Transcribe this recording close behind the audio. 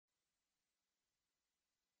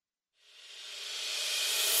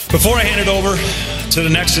Before I hand it over to the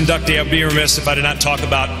next inductee, I'd be remiss if I did not talk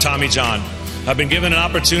about Tommy John. I've been given an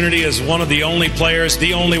opportunity as one of the only players,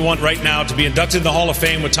 the only one right now, to be inducted in the Hall of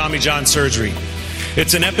Fame with Tommy John surgery.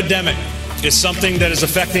 It's an epidemic. It's something that is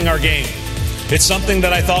affecting our game. It's something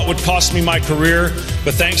that I thought would cost me my career,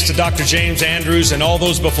 but thanks to Dr. James Andrews and all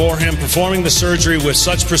those before him, performing the surgery with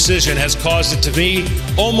such precision has caused it to be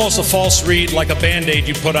almost a false read, like a Band-Aid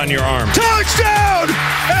you put on your arm. Touchdown!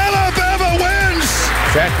 Alabama wins!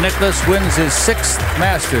 Jack Nicklaus wins his 6th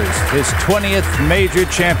Masters, his 20th major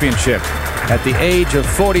championship at the age of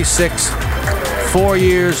 46, 4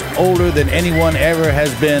 years older than anyone ever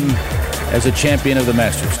has been as a champion of the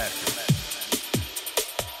Masters.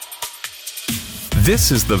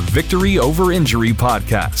 This is the Victory Over Injury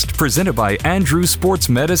podcast, presented by Andrews Sports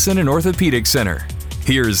Medicine and Orthopedic Center.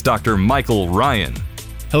 Here's Dr. Michael Ryan.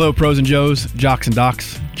 Hello, pros and joes, jocks and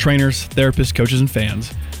docs, trainers, therapists, coaches, and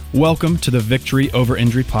fans. Welcome to the Victory Over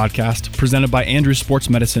Injury podcast, presented by Andrews Sports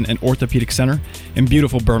Medicine and Orthopedic Center in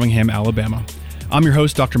beautiful Birmingham, Alabama. I'm your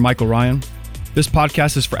host, Dr. Michael Ryan. This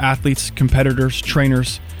podcast is for athletes, competitors,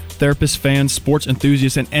 trainers, therapists, fans, sports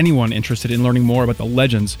enthusiasts, and anyone interested in learning more about the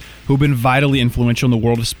legends who have been vitally influential in the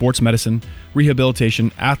world of sports medicine,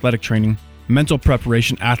 rehabilitation, athletic training, mental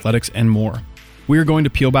preparation, athletics, and more. We are going to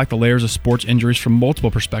peel back the layers of sports injuries from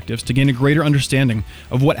multiple perspectives to gain a greater understanding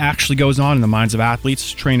of what actually goes on in the minds of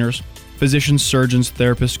athletes, trainers, physicians, surgeons,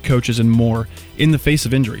 therapists, coaches, and more in the face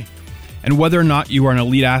of injury. And whether or not you are an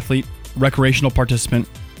elite athlete, recreational participant,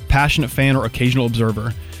 passionate fan, or occasional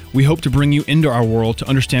observer, we hope to bring you into our world to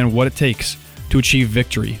understand what it takes to achieve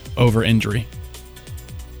victory over injury.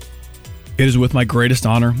 It is with my greatest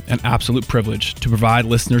honor and absolute privilege to provide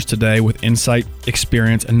listeners today with insight,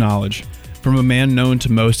 experience, and knowledge from a man known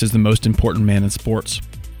to most as the most important man in sports.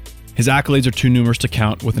 His accolades are too numerous to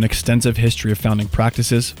count, with an extensive history of founding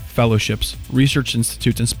practices, fellowships, research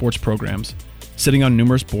institutes, and sports programs, sitting on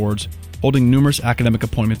numerous boards, holding numerous academic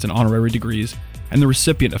appointments and honorary degrees, and the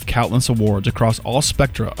recipient of countless awards across all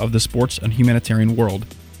spectra of the sports and humanitarian world,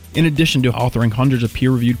 in addition to authoring hundreds of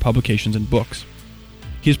peer-reviewed publications and books.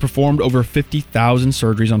 He has performed over 50,000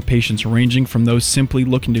 surgeries on patients ranging from those simply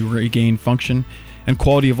looking to regain function and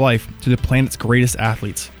quality of life to the planet's greatest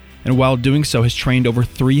athletes, and while doing so has trained over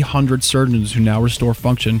 300 surgeons who now restore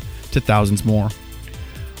function to thousands more.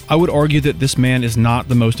 I would argue that this man is not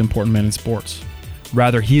the most important man in sports.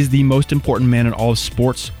 Rather, he is the most important man in all of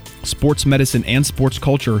sports, sports medicine, and sports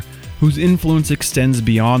culture, whose influence extends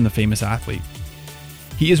beyond the famous athlete.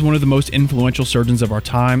 He is one of the most influential surgeons of our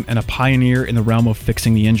time and a pioneer in the realm of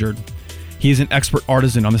fixing the injured. He is an expert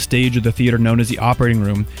artisan on the stage of the theater known as the operating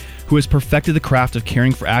room, who has perfected the craft of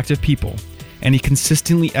caring for active people, and he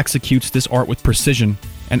consistently executes this art with precision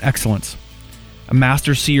and excellence. A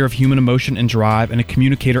master seer of human emotion and drive and a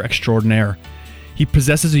communicator extraordinaire, he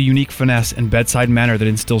possesses a unique finesse and bedside manner that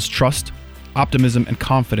instills trust, optimism, and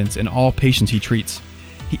confidence in all patients he treats.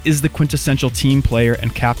 He is the quintessential team player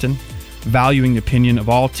and captain, valuing the opinion of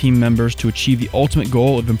all team members to achieve the ultimate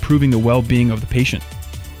goal of improving the well-being of the patient.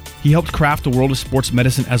 He helped craft the world of sports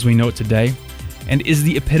medicine as we know it today, and is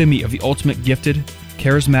the epitome of the ultimate gifted,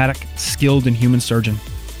 charismatic, skilled, and human surgeon.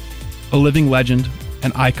 A living legend,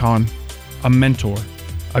 an icon, a mentor,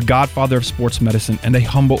 a godfather of sports medicine, and a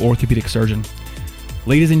humble orthopedic surgeon.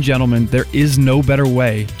 Ladies and gentlemen, there is no better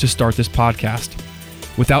way to start this podcast.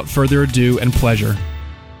 Without further ado and pleasure,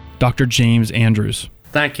 Dr. James Andrews.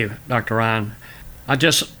 Thank you, Dr. Ryan. I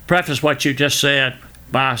just preface what you just said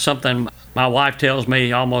by something my wife tells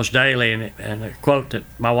me almost daily, and a quote that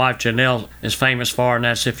my wife Janelle is famous for, and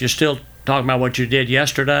that's, if you're still talking about what you did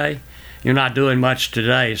yesterday, you're not doing much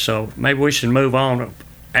today. So maybe we should move on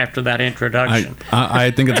after that introduction.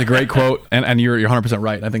 I think it's a great quote, and you're 100%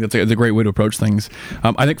 right. I think it's a great way to approach things.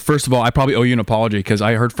 I think, first of all, I probably owe you an apology, because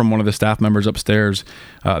I heard from one of the staff members upstairs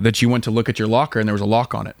that you went to look at your locker and there was a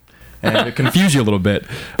lock on it. And it confused you a little bit.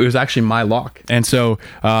 It was actually my lock. And so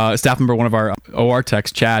staff member, one of our OR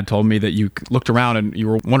techs, Chad, told me that you looked around and you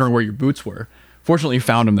were wondering where your boots were. Fortunately, you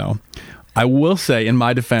found them, though. I will say, in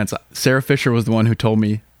my defense, Sarah Fisher was the one who told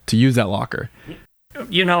me to use that locker.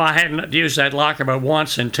 You know, I hadn't used that locker but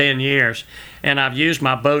once in 10 years, and I've used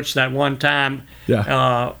my boots that one time,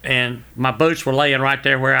 and my boots were laying right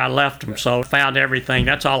there where I left them, so I found everything.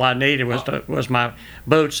 That's all I needed was my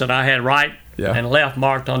boots that I had right and left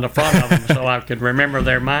marked on the front of them so I could remember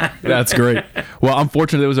they're mine. That's great. Well, I'm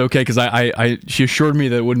fortunate it was okay, because she assured me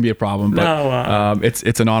that it wouldn't be a problem, but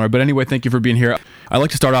it's an honor. But anyway, thank you for being here. I'd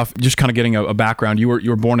like to start off just kind of getting a background. You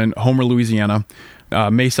were born in Homer, Louisiana,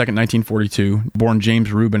 May 2nd, 1942, born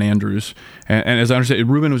James Reuben Andrews. And as I understand,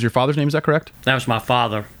 Reuben was your father's name, is that correct? That was my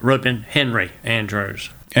father, Reuben Henry Andrews.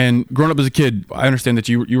 And growing up as a kid, I understand that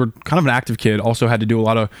you were kind of an active kid, also had to do a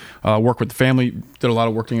lot of work with the family, did a lot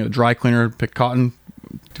of working at a dry cleaner, picked cotton.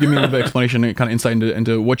 Give me a little bit of explanation and kind of insight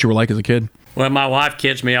into what you were like as a kid. Well, my wife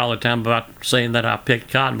kids me all the time about saying that I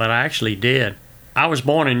picked cotton, but I actually did. I was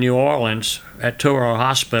born in New Orleans at Touro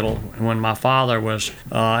Hospital when my father was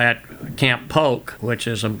at Camp Polk, which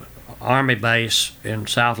is an Army base in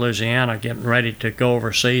South Louisiana, getting ready to go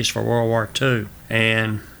overseas for World War II.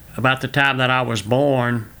 And about the time that I was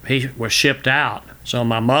born, he was shipped out. So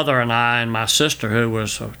my mother and I and my sister, who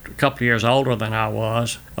was a couple of years older than I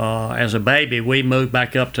was, as a baby, we moved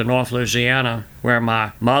back up to North Louisiana, where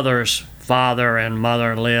my mother's father and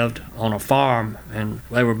mother lived on a farm, and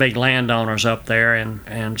they were big landowners up there.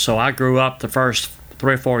 And so I grew up the first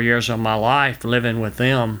 3 or 4 years of my life living with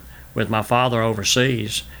them, with my father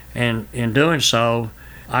overseas. And in doing so,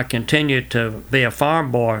 I continued to be a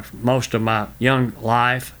farm boy most of my young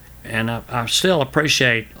life. And I still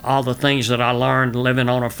appreciate all the things that I learned living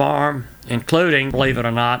on a farm, including, believe it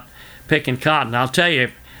or not, picking cotton. I'll tell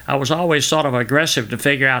you, I was always sort of aggressive to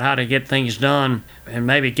figure out how to get things done and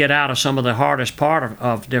maybe get out of some of the hardest part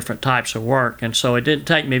of different types of work. And so it didn't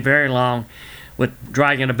take me very long with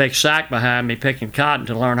dragging a big sack behind me picking cotton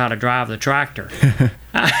to learn how to drive the tractor.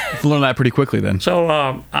 Learn that pretty quickly then.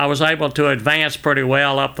 So I was able to advance pretty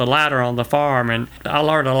well up the ladder on the farm, and I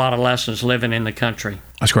learned a lot of lessons living in the country.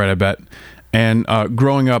 That's great, I bet. And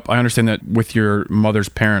growing up, I understand that with your mother's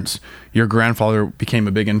parents, your grandfather became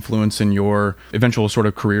a big influence in your eventual sort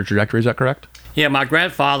of career trajectory. Is that correct? Yeah, my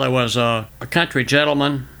grandfather was a country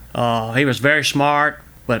gentleman. He was very smart,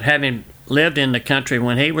 but having lived in the country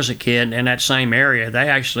when he was a kid in that same area,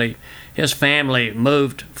 his family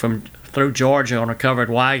moved through Georgia on a covered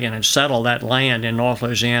wagon and settled that land in North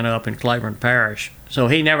Louisiana up in Claiborne Parish. So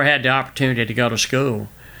he never had the opportunity to go to school.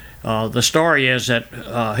 The story is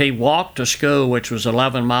that he walked to school, which was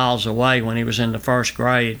 11 miles away when he was in the first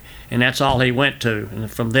grade, and that's all he went to. And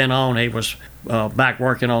from then on, he was back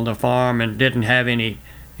working on the farm and didn't have any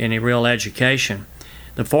real education.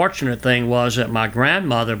 The fortunate thing was that my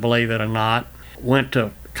grandmother, believe it or not, went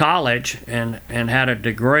to college and had a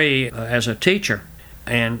degree as a teacher.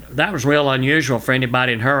 And that was real unusual for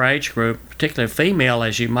anybody in her age group, particularly female,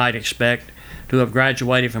 as you might expect, to have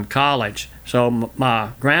graduated from college. So my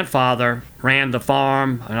grandfather ran the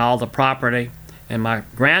farm and all the property, and my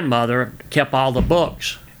grandmother kept all the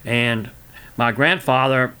books. And my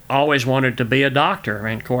grandfather always wanted to be a doctor,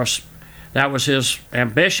 and of course that was his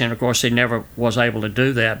ambition. Of course, he never was able to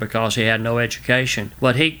do that because he had no education.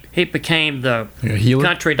 But he became the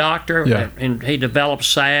country doctor, and he developed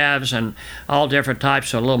salves and all different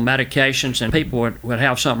types of little medications, and people would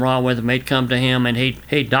have something wrong with them. He'd come to him, and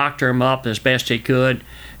he'd doctor them up as best he could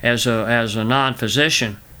as a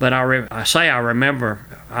non-physician. But I remember,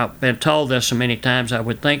 I've been told this so many times, I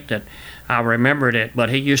would think that I remembered it, but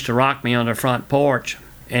he used to rock me on the front porch.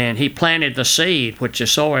 And he planted the seed, which is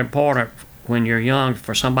so important when you're young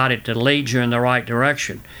for somebody to lead you in the right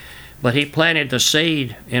direction. But he planted the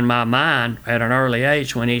seed in my mind at an early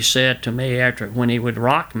age when he said to me, when he would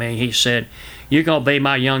rock me, he said, "You're going to be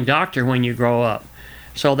my young doctor when you grow up."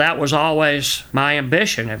 So that was always my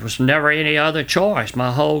ambition. It was never any other choice.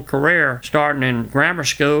 My whole career, starting in grammar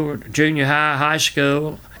school, junior high, high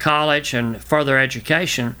school, college, and further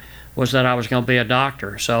education, was that I was going to be a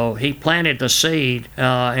doctor. So he planted the seed,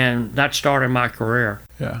 and that started my career.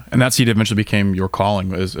 Yeah, and that seed eventually became your calling,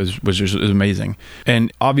 which is amazing.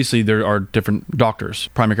 And obviously there are different doctors,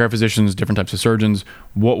 primary care physicians, different types of surgeons.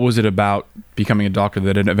 What was it about becoming a doctor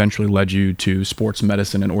that it eventually led you to sports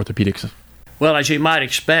medicine and orthopedics? Well, as you might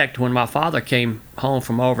expect, when my father came home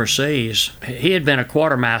from overseas, he had been a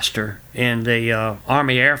quartermaster in the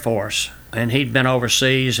Army Air Force. And he'd been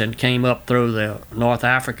overseas and came up through the North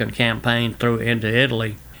African campaign through into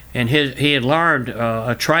Italy. And he had learned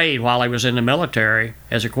a trade while he was in the military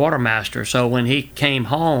as a quartermaster. So when he came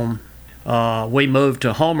home, we moved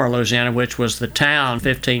to Homer, Louisiana, which was the town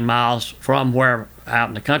 15 miles from out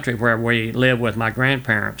in the country where we lived with my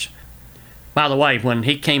grandparents. By the way, when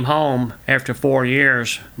he came home after 4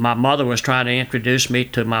 years, my mother was trying to introduce me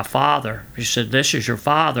to my father. She said, "This is your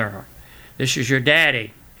father. This is your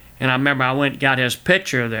daddy." And I remember I went and got his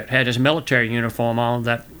picture that had his military uniform on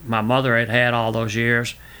that my mother had had all those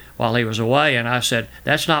years while he was away. And I said,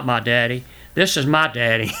 "That's not my daddy. This is my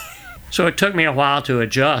daddy." So it took me a while to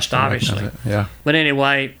adjust, obviously. Yeah. But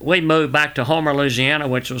anyway, we moved back to Homer, Louisiana,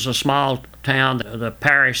 which was a small town, the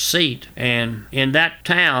parish seat. And in that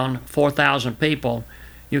town, 4,000 people,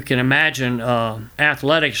 you can imagine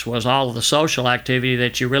athletics was all of the social activity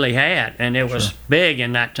that you really had. And it was big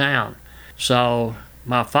in that town. So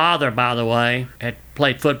My father, by the way, had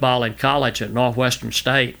played football in college at Northwestern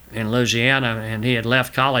State in Louisiana, and he had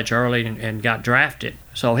left college early and got drafted.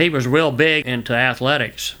 So he was real big into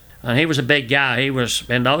athletics. And he was a big guy.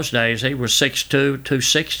 In those days, he was 6'2",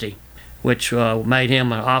 260, which made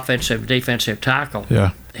him an offensive, defensive tackle.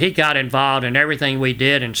 Yeah. He got involved in everything we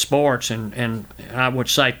did in sports and I would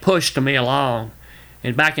say pushed me along.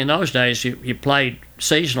 And back in those days, you played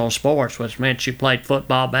seasonal sports, which meant you played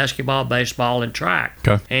football, basketball, baseball, and track.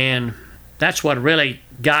 Okay. And that's what really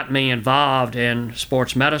got me involved in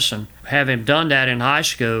sports medicine. Having done that in high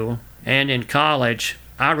school and in college,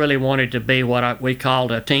 I really wanted to be what we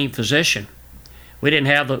called a team physician. We didn't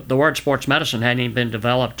have the word sports medicine hadn't even been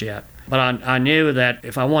developed yet. But I knew that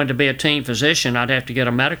if I wanted to be a team physician, I'd have to get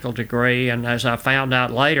a medical degree. And as I found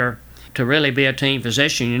out later, to really be a team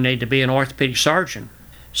physician, you need to be an orthopedic surgeon.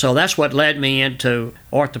 So that's what led me into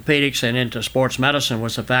orthopedics and into sports medicine,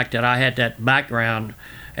 was the fact that I had that background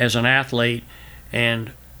as an athlete,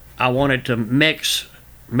 and I wanted to mix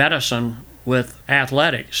medicine with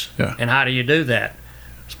athletics. Yeah. And how do you do that?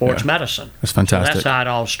 Sports medicine. That's fantastic. So that's how it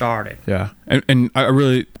all started. Yeah. And I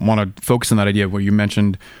really want to focus on that idea where you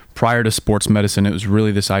mentioned prior to sports medicine, it was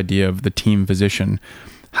really this idea of the team physician.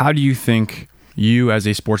 How do you think you as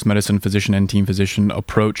a sports medicine physician and team physician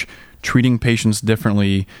approach treating patients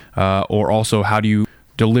differently, or also how do you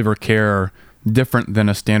deliver care different than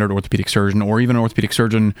a standard orthopedic surgeon, or even an orthopedic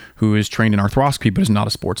surgeon who is trained in arthroscopy but is not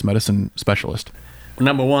a sports medicine specialist?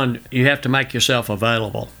 Number one, you have to make yourself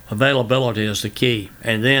available. Availability is the key.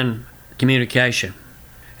 And then communication.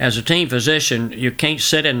 As a team physician, you can't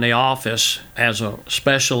sit in the office as a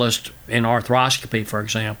specialist in arthroscopy, for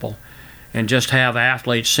example, and just have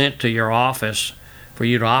athletes sent to your office for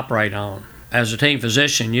you to operate on. As a team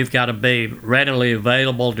physician, you've got to be readily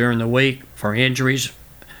available during the week for injuries.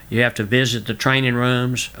 You have to visit the training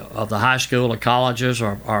rooms of the high school or colleges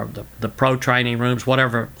or the pro training rooms,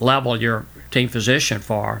 whatever level you're team physician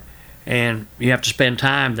for, and you have to spend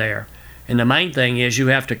time there. And the main thing is you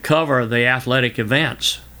have to cover the athletic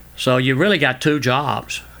events. So you really got two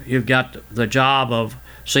jobs. You've got the job of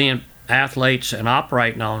seeing athletes and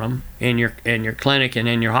operating on them in your clinic and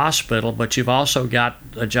in your hospital, but you've also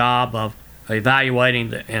got the job of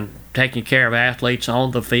evaluating and taking care of athletes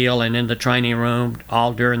on the field and in the training room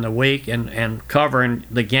all during the week, and covering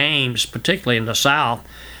the games, particularly in the South.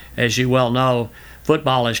 As you well know,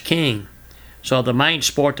 football is king. So the main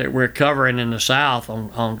sport that we're covering in the South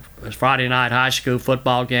on Friday night high school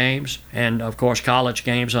football games, and of course college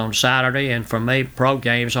games on Saturday, and for me, pro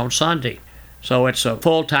games on Sunday. So it's a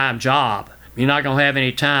full-time job. You're not going to have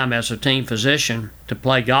any time as a team physician to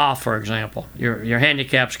play golf, for example. Your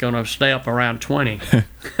handicap's going to stay up around 20.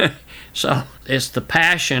 So it's the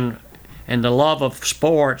passion and the love of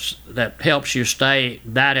sports that helps you stay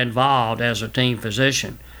that involved as a team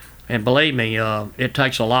physician. And believe me, it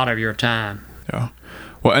takes a lot of your time. Yeah.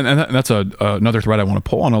 Well, and that's another thread I want to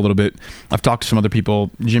pull on a little bit. I've talked to some other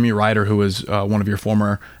people. Jimmy Ryder, who was one of your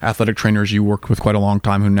former athletic trainers you worked with quite a long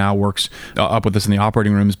time, who now works up with us in the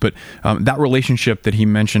operating rooms. But that relationship that he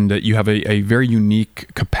mentioned, that you have a very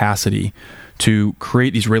unique capacity to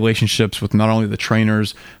create these relationships with not only the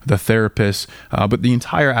trainers, the therapists, but the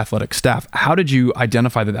entire athletic staff. How did you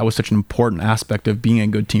identify that was such an important aspect of being a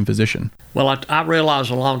good team physician? Well, I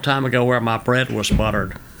realized a long time ago where my bread was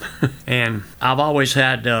buttered. And I've always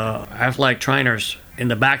had athletic trainers in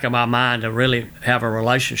the back of my mind to really have a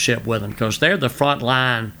relationship with them, because they're the front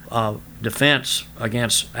line of defense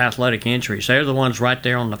against athletic injuries. They're the ones right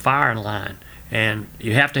there on the firing line. And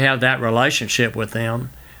you have to have that relationship with them.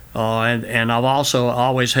 And I've also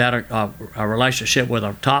always had a relationship with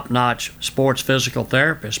a top-notch sports physical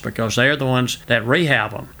therapist, because they're the ones that rehab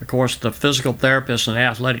them. Of course, the physical therapists and the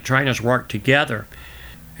athletic trainers work together.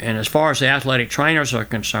 And as far as the athletic trainers are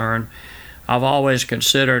concerned, I've always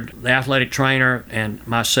considered the athletic trainer and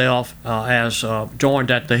myself as joined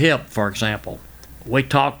at the hip, for example. We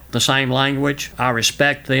talk the same language. I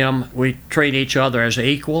respect them. We treat each other as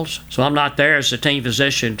equals. So I'm not there as a team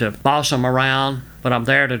physician to boss them around, but I'm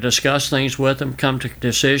there to discuss things with them, come to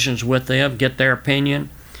decisions with them, get their opinion.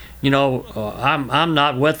 You know, I'm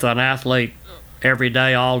not with an athlete every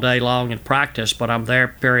day, all day long in practice, but I'm there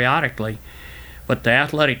periodically. But the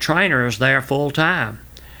athletic trainer is there full time,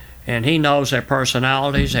 and he knows their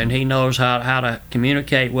personalities, and he knows how to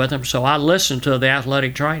communicate with them. So I listen to the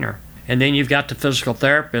athletic trainer. And then you've got the physical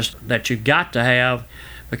therapist that you've got to have,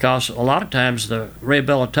 because a lot of times the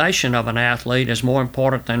rehabilitation of an athlete is more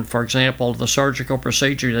important than, for example, the surgical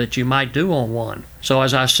procedure that you might do on one. So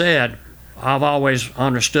as I said, I've always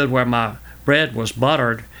understood where my bread was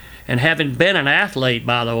buttered, And having been an athlete,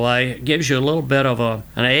 by the way, it gives you a little bit of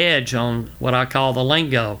an edge on what I call the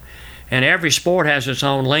lingo. And every sport has its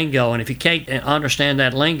own lingo. And if you can't understand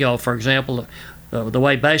that lingo, for example, the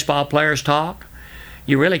way baseball players talk,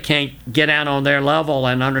 you really can't get out on their level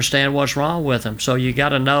and understand what's wrong with them. So you got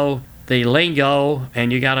to know the lingo,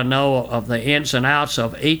 and you got to know of the ins and outs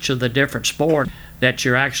of each of the different sports that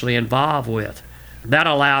you're actually involved with. That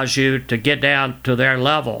allows you to get down to their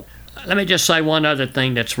level. Let me just say one other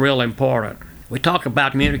thing that's real important. We talk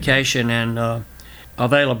about communication and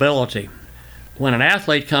availability. When an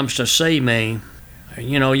athlete comes to see me,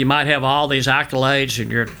 you might have all these accolades and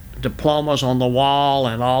your diplomas on the wall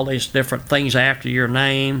and all these different things after your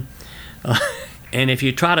name. And if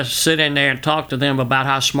you try to sit in there and talk to them about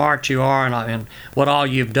how smart you are and what all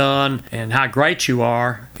you've done and how great you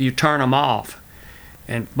are, you turn them off.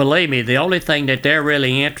 And believe me, the only thing that they're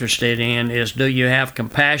really interested in is, do you have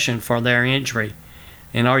compassion for their injury?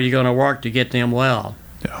 And are you going to work to get them well?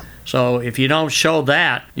 Yeah. So if you don't show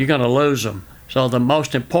that, you're going to lose them. So the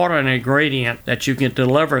most important ingredient that you can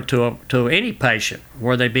deliver to any patient,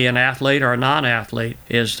 whether they be an athlete or a non-athlete,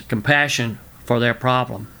 is compassion for their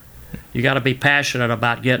problem. You got to be passionate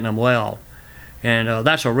about getting them well. And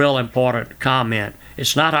that's a real important comment.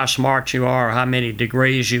 It's not how smart you are or how many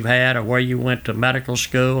degrees you've had or where you went to medical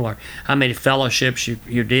school or how many fellowships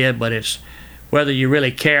you did, but it's whether you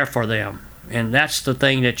really care for them. And that's the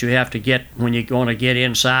thing that you have to get when you're going to get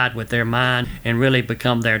inside with their mind and really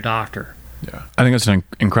become their doctor. Yeah, I think that's an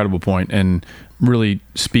incredible point and really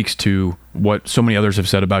speaks to what so many others have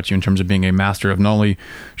said about you in terms of being a master of not only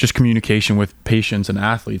just communication with patients and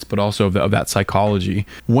athletes, but also of that psychology.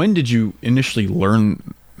 When did you initially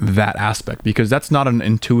learn that aspect? Because that's not an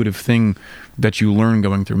intuitive thing that you learn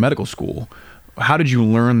going through medical school. How did you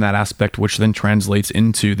learn that aspect, which then translates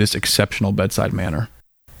into this exceptional bedside manner?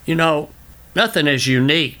 Nothing is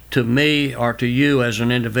unique to me or to you as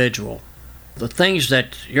an individual. The things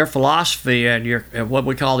that your philosophy and what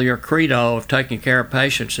we call your credo of taking care of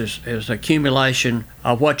patients is accumulation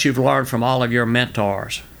of what you've learned from all of your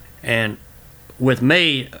mentors. And with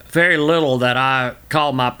me, very little that I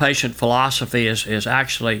call my patient philosophy is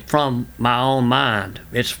actually from my own mind.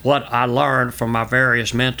 It's what I learned from my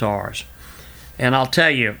various mentors. And I'll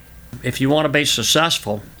tell you, if you want to be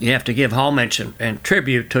successful, you have to give homage and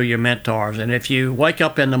tribute to your mentors. And if you wake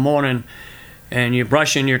up in the morning and you're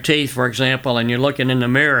brushing your teeth, for example, and you're looking in the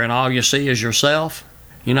mirror and all you see is yourself,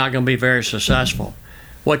 you're not going to be very successful.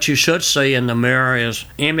 What you should see in the mirror is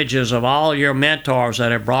images of all your mentors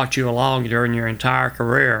that have brought you along during your entire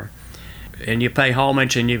career. And you pay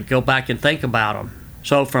homage and you go back and think about them.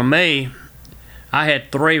 So for me, I had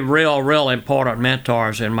three real important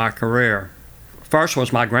mentors in my career. First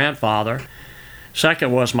was my grandfather.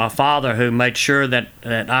 Second was my father, who made sure that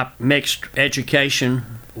I mixed education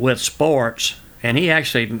with sports. And he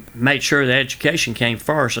actually made sure that education came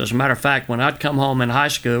first. As a matter of fact, when I'd come home in high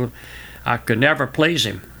school, I could never please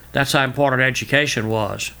him. That's how important education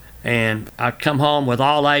was. And I'd come home with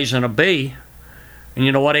all A's and a B, and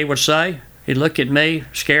you know what he would say? He'd look at me,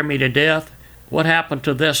 scare me to death. What happened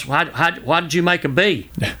to this? Why did you make a B?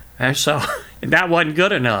 And so that wasn't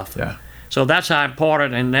good enough. Yeah. So that's how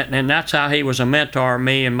important, and that's how he was a mentor of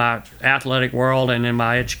me in my athletic world and in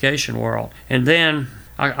my education world. And then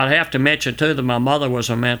I'd have to mention too that my mother was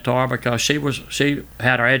a mentor because she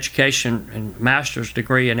had her education and master's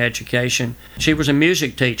degree in education. She was a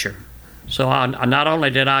music teacher. So not only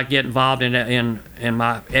did I get involved in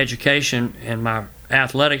my education and my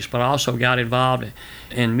athletics, but I also got involved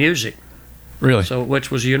in music. Really? So which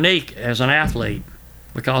was unique as an athlete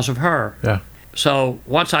because of her. Yeah. So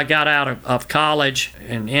once I got out of college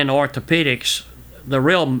and in orthopedics, the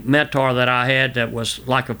real mentor that I had that was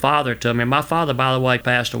like a father to me, my father, by the way,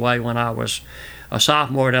 passed away when I was a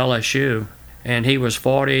sophomore at LSU, and he was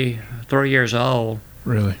 43 years old.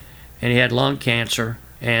 Really? And he had lung cancer,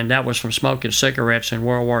 and that was from smoking cigarettes in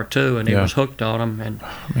World War II, and he was hooked on them,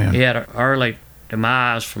 and he had an early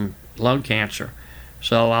demise from lung cancer.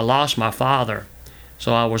 So I lost my father.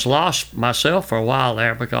 So I was lost myself for a while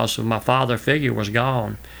there because my father figure was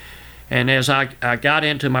gone. And as I got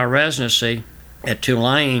into my residency at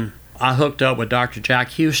Tulane, I hooked up with Dr. Jack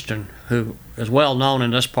Houston, who is well known in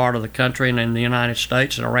this part of the country and in the United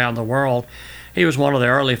States and around the world. He was one of the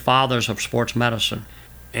early fathers of sports medicine.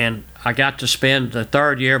 And I got to spend the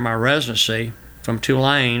third year of my residency from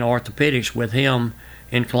Tulane orthopedics with him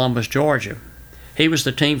in Columbus, Georgia. He was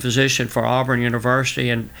the team physician for Auburn University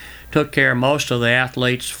and took care of most of the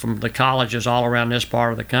athletes from the colleges all around this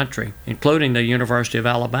part of the country, including the University of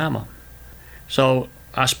Alabama. So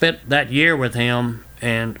I spent that year with him,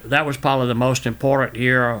 And that was probably the most important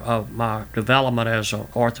year of my development as an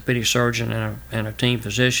orthopedic surgeon and a team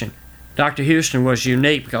physician. Dr. Houston was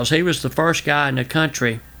unique because he was the first guy in the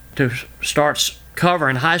country to start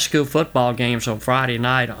covering high school football games on Friday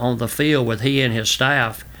night on the field with he and his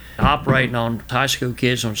staff, operating on high school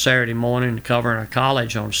kids on Saturday morning and covering a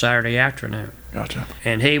college on Saturday afternoon. Gotcha.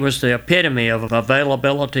 And he was the epitome of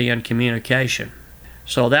availability and communication.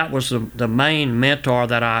 So that was the main mentor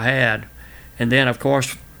that I had. And then, of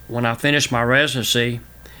course, when I finished my residency,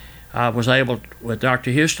 I was able, with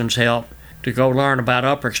Dr. Houston's help, to go learn about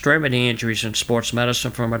upper extremity injuries in sports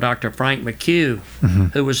medicine from a Dr. Frank McHugh,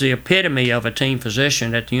 who was the epitome of a team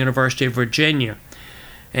physician at the University of Virginia.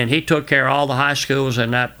 And he took care of all the high schools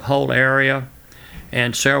in that whole area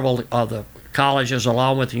and several of the colleges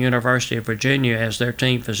along with the University of Virginia as their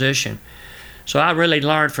team physician. So I really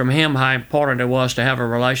learned from him how important it was to have a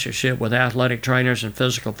relationship with athletic trainers and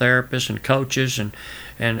physical therapists and coaches and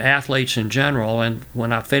athletes in general. And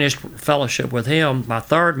when I finished fellowship with him, my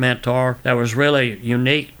third mentor that was really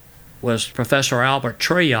unique was Professor Albert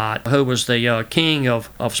Triot, who was the king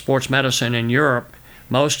of sports medicine in Europe.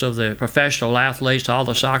 Most of the professional athletes, all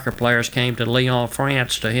the soccer players, came to Lyon,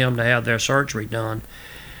 France to him to have their surgery done.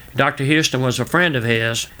 Dr. Houston was a friend of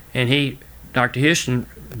his, and Dr. Houston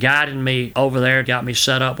guided me over there, got me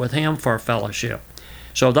set up with him for a fellowship.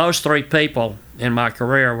 So those three people in my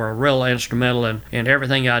career were real instrumental in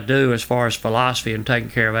everything I do as far as philosophy and taking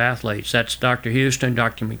care of athletes. That's Dr. Houston,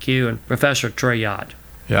 Dr. McHugh, and Professor Triot.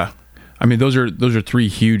 Yeah. I mean, those are three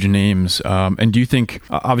huge names. And do you think,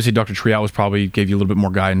 obviously, Dr. Triot gave you a little bit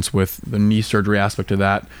more guidance with the knee surgery aspect of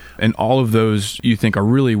that, and all of those you think are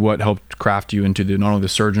really what helped craft you into not only the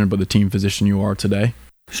surgeon but the team physician you are today?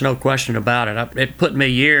 There's no question about it. It put me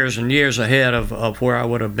years and years ahead of where I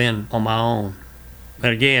would have been on my own.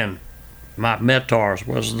 And again, my mentors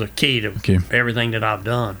was the key to everything that I've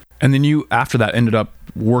done. And then you, after that, ended up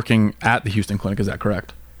working at the Houston Clinic. Is that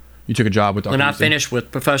correct? You took a job with Dr. When Houston? I finished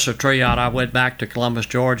with Professor Triot, I went back to Columbus,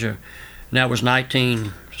 Georgia, and that was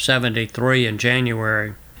 1973 in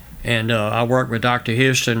January. And I worked with Dr.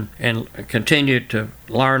 Houston and continued to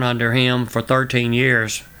learn under him for 13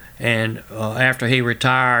 years. And after he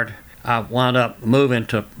retired, I wound up moving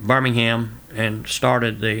to Birmingham and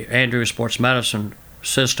started the Andrews Sports Medicine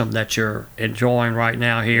system that you're enjoying right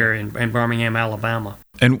now here in Birmingham, Alabama.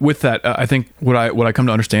 And with that, I think what I come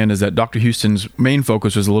to understand is that Dr. Houston's main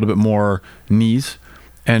focus was a little bit more knees.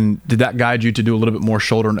 And did that guide you to do a little bit more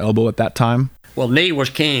shoulder and elbow at that time? Well, knee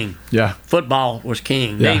was king. Yeah. Football was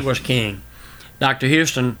king. Yeah. Knee was king. Dr.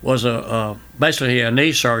 Houston was basically a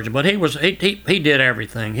knee surgeon, but he did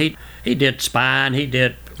everything. He did spine. He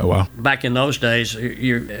did. Oh wow! Back in those days,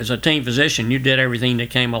 as a team physician, you did everything that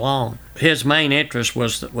came along. His main interest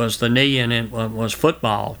was the knee, and it was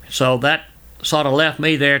football. So that sort of left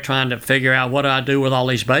me there trying to figure out what do I do with all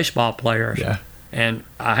these baseball players. Yeah. And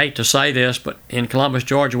I hate to say this, but in Columbus,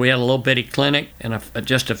 Georgia, we had a little bitty clinic and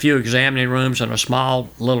just a few examining rooms and a small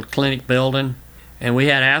little clinic building. And we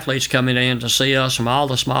had athletes coming in to see us from all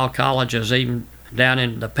the small colleges, even down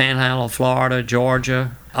in the Panhandle of Florida,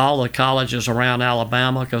 Georgia, all the colleges around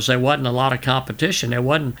Alabama, because there wasn't a lot of competition. There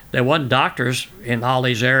wasn't doctors in all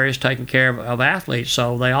these areas taking care of athletes,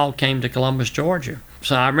 so they all came to Columbus, Georgia.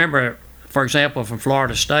 So I remember, for example, from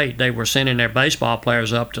Florida State, they were sending their baseball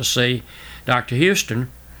players up to see Dr.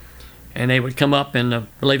 Houston, and they would come up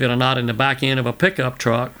believe it or not, in the back end of a pickup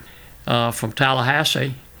truck from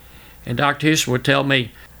Tallahassee. And Dr. Houston would tell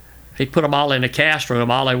me he'd put them all in a cast room,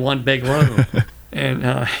 all in one big room.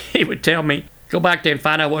 And he would tell me, go back there and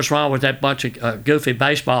find out what's wrong with that bunch of goofy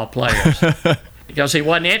baseball players. Because he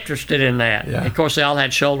wasn't interested in that. Yeah. Of course, they all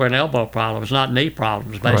had shoulder and elbow problems, not knee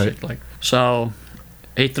problems, basically. Right. So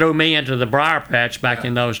he threw me into the briar patch back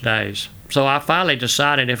in those days. So I finally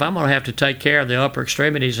decided if I'm going to have to take care of the upper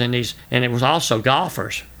extremities in these, and it was also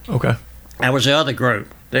golfers. Okay. That was the other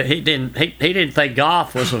group. He didn't think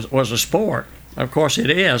golf was a sport. Of course it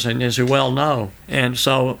is, and as you well know. And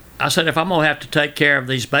so I said, if I'm going to have to take care of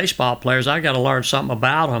these baseball players, I got to learn something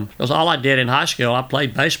about them. Because all I did in high school, I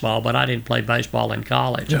played baseball, but I didn't play baseball in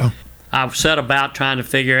college. Yeah. I set about trying to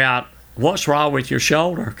figure out what's wrong with your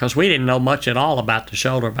shoulder, because we didn't know much at all about the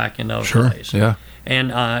shoulder back in those days. Yeah. And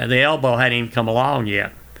the elbow hadn't even come along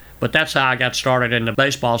yet. But that's how I got started in the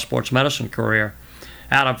baseball sports medicine career,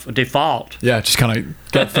 out of default. Yeah, just kind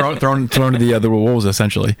of got thrown to the wolves,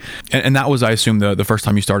 essentially. And that was, I assume, the first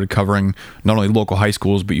time you started covering not only local high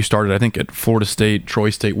schools, but you started, I think, at Florida State, Troy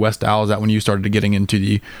State, West Al. Is that when you started getting into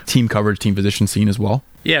the team coverage, team physician scene as well?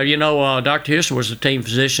 Yeah, Dr. Houston was a team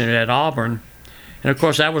physician at Auburn. And, of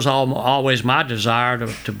course, that was always my desire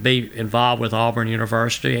to be involved with Auburn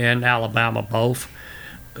University and Alabama both.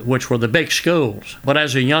 which were the big schools. But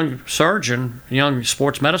as a young surgeon, young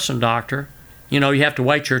sports medicine doctor, you have to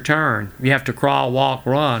wait your turn. You have to crawl, walk,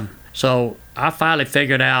 run. So I finally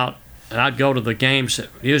figured out, and I'd go to the games that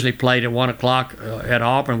usually played at 1 o'clock at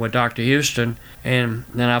Auburn with Dr. Houston, and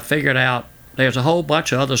then I figured out there's a whole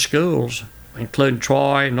bunch of other schools, including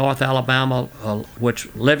Troy, North Alabama,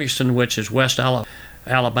 Livingston, which is West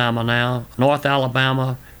Alabama now, North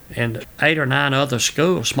Alabama, and 8 or 9 other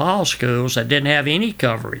schools, small schools that didn't have any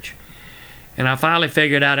coverage. And I finally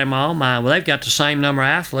figured out in my own mind, well, they've got the same number of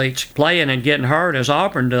athletes playing and getting hurt as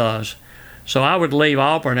Auburn does. So I would leave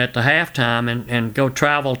Auburn at the halftime and go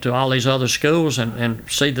travel to all these other schools and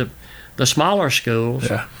see the smaller schools.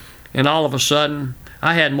 Yeah. And all of a sudden,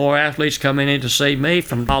 I had more athletes coming in to see me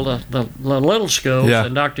from all the little schools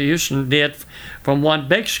than Dr. Houston did from one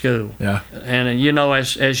big school. Yeah. And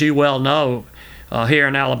as you well know, here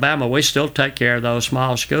in Alabama, we still take care of those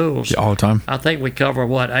small schools. Yeah, all the time. I think we cover,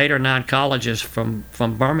 8 or 9 colleges from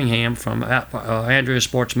Birmingham, from Andrews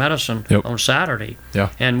Sports Medicine on Saturday. Yeah.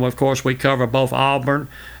 And, of course, we cover both Auburn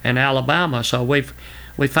and Alabama. So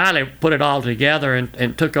we finally put it all together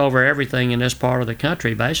and took over everything in this part of the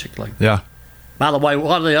country, basically. Yeah. By the way,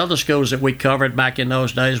 one of the other schools that we covered back in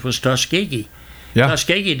those days was Tuskegee. Yeah.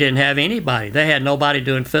 Tuskegee didn't have anybody. They had nobody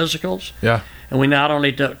doing physicals. Yeah. And we not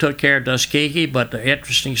only took care of Tuskegee, but the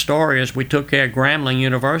interesting story is we took care of Grambling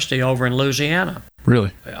University over in Louisiana.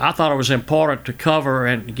 Really? I thought it was important to cover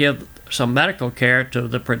and give some medical care to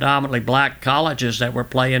the predominantly black colleges that were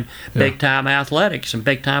playing big-time athletics and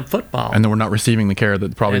big-time football. And they were not receiving the care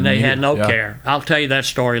that probably needed. And they needed. had no care. I'll tell you that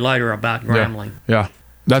story later about Grambling. Yeah.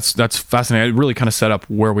 That's fascinating. It really kind of set up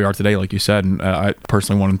where we are today, like you said, and I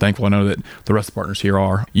personally want to be thankful. I know that the rest of the partners here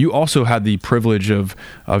are. You also had the privilege of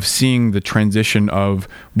seeing the transition of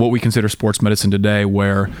what we consider sports medicine today,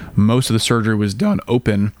 where most of the surgery was done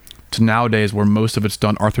open, to nowadays where most of it's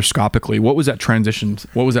done arthroscopically. What was that transition?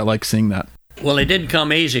 What was that like seeing that? Well, it didn't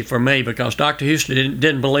come easy for me because Dr. Houston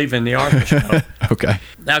didn't believe in the arthroscope. Okay.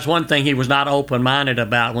 That's one thing he was not open-minded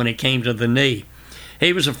about when it came to the knee.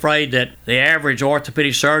 He was afraid that the average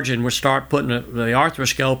orthopedic surgeon would start putting the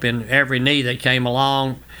arthroscope in every knee that came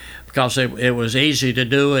along because it was easy to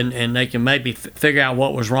do and they can maybe figure out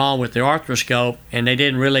what was wrong with the arthroscope, and they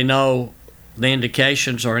didn't really know the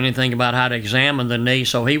indications or anything about how to examine the knee,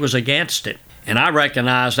 so he was against it. And I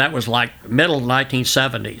recognized that was like middle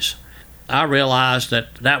 1970s. I realized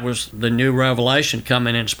that was the new revelation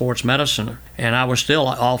coming in sports medicine, and I was still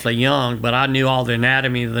awfully young, but I knew all the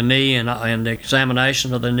anatomy of the knee and the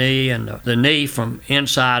examination of the knee and the knee from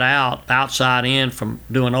inside out, outside in, from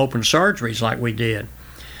doing open surgeries like we did.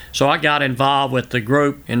 So I got involved with the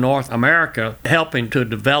group in North America helping to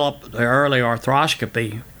develop the early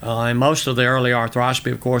arthroscopy, and most of the early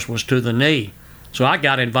arthroscopy, of course, was to the knee. So I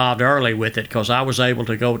got involved early with it because I was able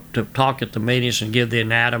to go to talk at the meetings and give the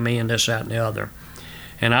anatomy and this, that, and the other.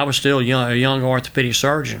 And I was still a young orthopedic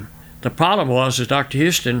surgeon. The problem was Dr.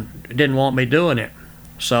 Houston didn't want me doing it.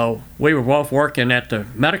 So we were both working at the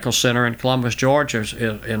medical center in Columbus, Georgia,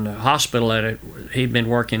 in the hospital that he'd been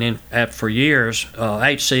working at for years.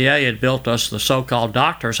 HCA had built us the so-called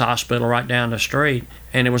doctor's hospital right down the street,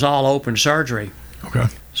 and it was all open surgery. Okay.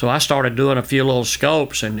 So I started doing a few little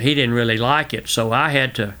scopes, and he didn't really like it. So I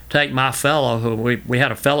had to take my fellow, who we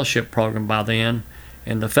had a fellowship program by then,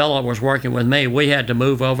 and the fellow was working with me. We had to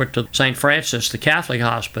move over to St. Francis, the Catholic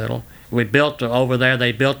hospital. We built over there,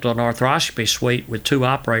 they built an arthroscopy suite with 2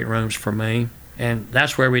 operating rooms for me, and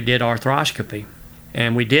that's where we did arthroscopy.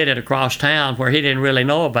 And we did it across town where he didn't really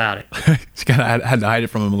know about it. Just kind of had to hide it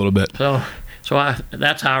from him a little bit. So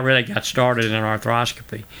that's how I really got started in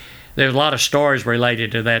arthroscopy. There's a lot of stories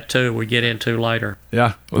related to that too. We get into later.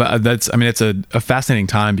 Yeah, well, it's a fascinating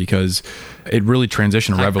time because it really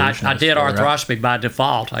transitioned a revolution. I did arthroscopy by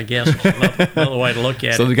default, I guess. Another way to look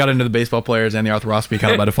at it. So they got into the baseball players and the arthroscopy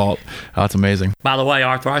kind of by default. That's amazing. By the way,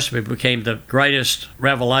 arthroscopy became the greatest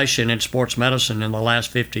revelation in sports medicine in the last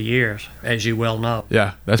 50 years, as you well know.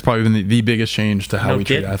 Yeah, that's probably been the biggest change to how we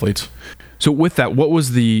treat athletes. So with that, what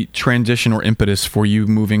was the transition or impetus for you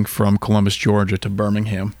moving from Columbus, Georgia to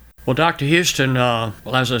Birmingham? Well, Dr. Houston,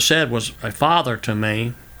 as I said, was a father to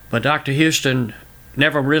me, but Dr. Houston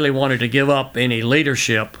never really wanted to give up any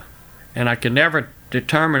leadership, and I could never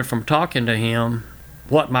determine from talking to him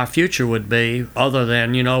what my future would be, other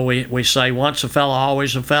than, we say once a fella,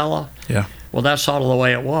 always a fella. Yeah. Well, that's sort of the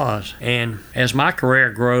way it was. And as my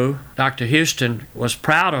career grew, Dr. Houston was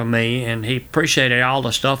proud of me, and he appreciated all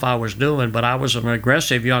the stuff I was doing, but I was an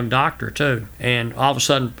aggressive young doctor, too. And all of a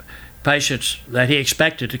sudden, patients that he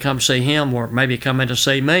expected to come see him were maybe coming to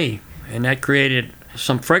see me, and that created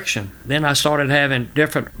some friction. Then I started having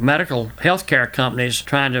different medical healthcare companies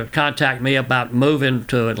trying to contact me about moving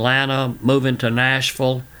to Atlanta, moving to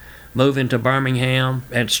Nashville, moving to Birmingham,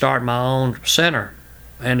 and start my own center.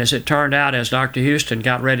 And as it turned out, as Dr. Houston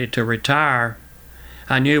got ready to retire,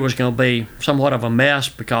 I knew it was going to be somewhat of a mess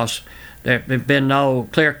because there had been no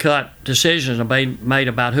clear-cut decisions made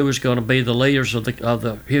about who was going to be the leaders of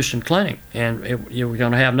the Houston Clinic. And you were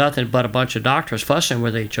going to have nothing but a bunch of doctors fussing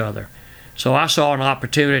with each other. So I saw an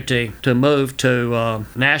opportunity to move to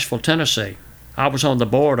Nashville, Tennessee. I was on the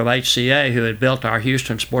board of HCA, who had built our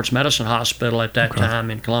Houston Sports Medicine Hospital at that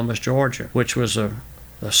time in Columbus, Georgia, which was the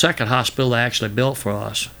second hospital they actually built for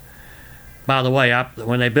us. By the way,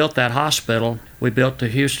 when they built that hospital, we built the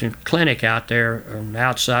Houston Clinic out there on the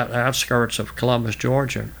outskirts of Columbus,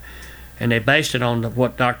 Georgia. And they based it on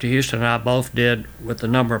what Dr. Houston and I both did with the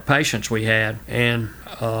number of patients we had. And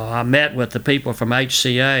I met with the people from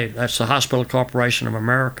HCA, that's the Hospital Corporation of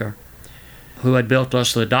America, who had built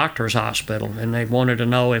us the doctor's hospital. And they wanted to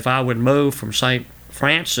know if I would move from St.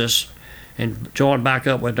 Francis and join back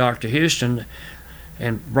up with Dr. Houston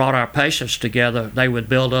and brought our patients together, they would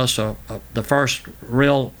build us the first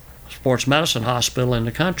real sports medicine hospital in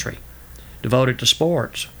the country devoted to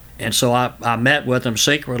sports. And so I met with them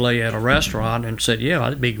secretly at a restaurant and said, yeah,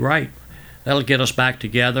 that'd be great. That'll get us back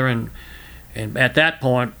together. And at that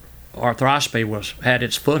point, arthroscopy had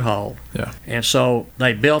its foothold. Yeah. And so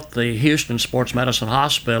they built the Houston Sports Medicine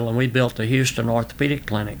Hospital, and we built the Houston Orthopedic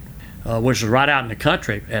Clinic, which was right out in the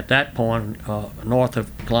country at that point, north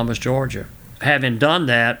of Columbus, Georgia. Having done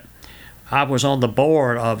that, I was on the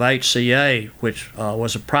board of HCA, which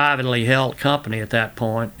was a privately held company at that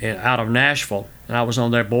point out of Nashville, and I was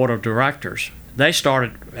on their board of directors. They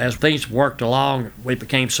started, as things worked along, we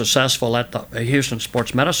became successful at the Houston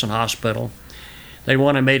Sports Medicine Hospital. They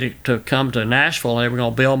wanted me to come to Nashville, and they were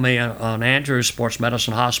going to build me an Andrews Sports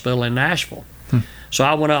Medicine Hospital in Nashville. So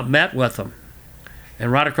I went up and met with them,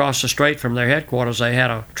 and right across the street from their headquarters, they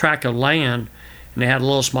had a tract of land, and they had a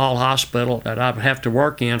little small hospital that I would have to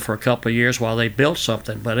work in for a couple of years while they built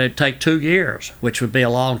something. But it'd take 2 years, which would be a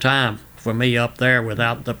long time for me up there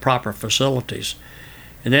without the proper facilities.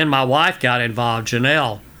 And then my wife got involved,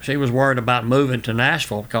 Janelle. She was worried about moving to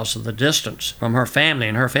Nashville because of the distance from her family,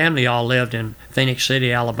 and her family all lived in Phoenix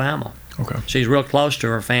City, Alabama. Okay. She's real close to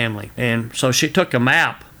her family. And so she took a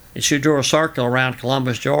map, and she drew a circle around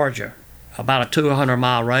Columbus, Georgia, about a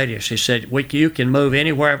 200-mile radius. She said, you can move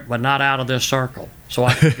anywhere but not out of this circle. So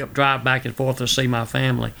I could drive back and forth to see my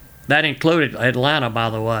family. That included Atlanta, by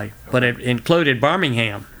the way, but it included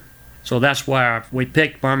Birmingham. So that's where we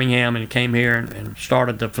picked Birmingham and came here and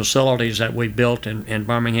started the facilities that we built in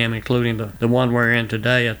Birmingham, including the one we're in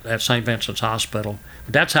today at St. Vincent's Hospital.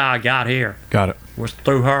 But that's how I got here. Got it. Was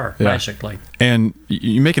through her, basically. And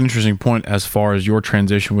you make an interesting point as far as your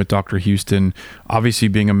transition with Dr. Houston, obviously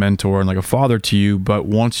being a mentor and like a father to you, but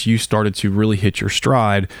once you started to really hit your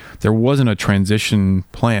stride, there wasn't a transition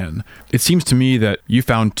plan. It seems to me that you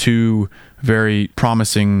found two very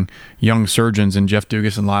promising young surgeons in Jeff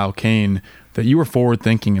Dugas and Lyle Kane, that you were forward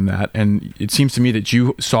thinking in that. And it seems to me that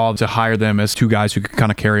you saw to hire them as two guys who could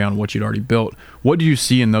kind of carry on what you'd already built. What do you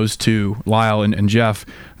see in those two, Lyle and Jeff,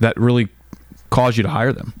 that really caused you to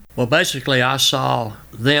hire them? Well, basically, I saw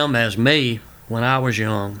them as me when I was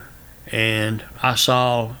young, and I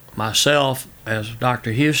saw myself as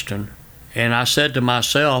Dr. Houston, and I said to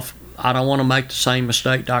myself, I don't want to make the same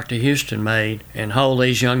mistake Dr. Houston made and hold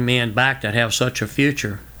these young men back that have such a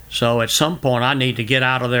future. So at some point, I need to get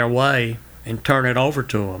out of their way and turn it over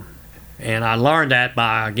to them. And I learned that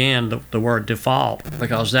by, again, the word default,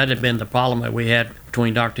 because that had been the problem that we had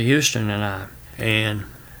between Dr. Houston and I. And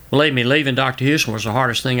believe me, leaving Dr. Houston was the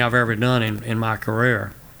hardest thing I've ever done in my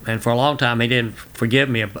career. And for a long time, he didn't forgive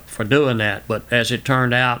me for doing that. But as it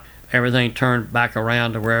turned out, everything turned back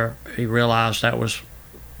around to where he realized that was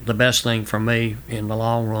the best thing for me in the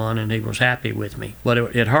long run, and he was happy with me. But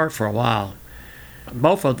it hurt for a while.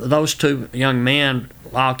 Both of those two young men,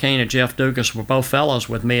 Lyle Kane and Jeff Dugas, were both fellows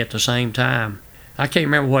with me at the same time. I can't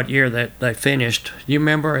remember what year that they finished. You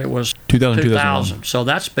remember? It was 2000. So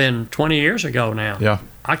that's been 20 years ago now. Yeah.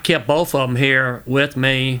 I kept both of them here with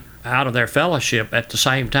me out of their fellowship at the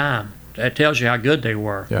same time. That tells you how good they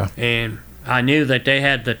were. Yeah. And I knew that they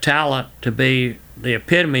had the talent to be the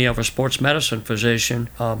epitome of a sports medicine physician,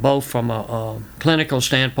 both from a clinical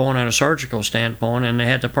standpoint and a surgical standpoint, and they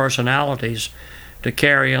had the personalities to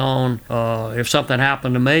carry on if something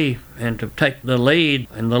happened to me and to take the lead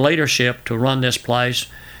and the leadership to run this place.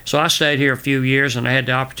 So I stayed here a few years, and I had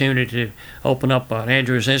the opportunity to open up an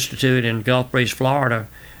Andrews Institute in Gulf Breeze, Florida,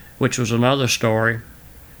 which was another story.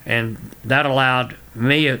 And that allowed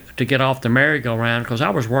me to get off the merry-go-round because I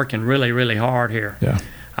was working really, really hard here. Yeah.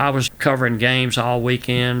 I was covering games all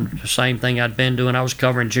weekend, the same thing I'd been doing. I was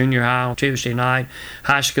covering junior high on Tuesday night,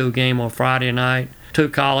 high school game on Friday night, 2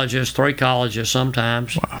 colleges, 3 colleges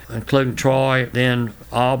sometimes, including Troy, then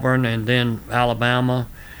Auburn, and then Alabama,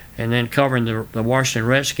 and then covering the Washington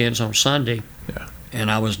Redskins on Sunday. Yeah. And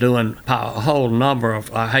I was doing a whole number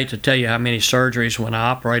of, I hate to tell you how many surgeries when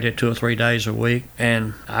I operated 2 or 3 days a week.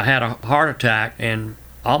 And I had a heart attack and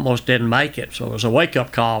almost didn't make it. So it was a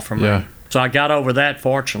wake-up call for me. Yeah. So I got over that,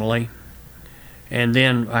 fortunately. And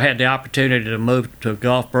then I had the opportunity to move to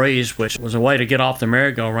Gulf Breeze, which was a way to get off the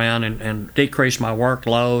merry-go-round and decrease my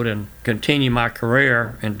workload and continue my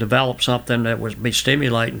career and develop something that would be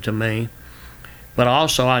stimulating to me. But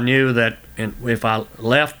also I knew that if I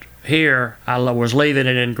left here, I was leaving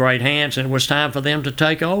it in great hands, and it was time for them to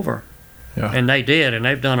take over. Yeah. And they did, and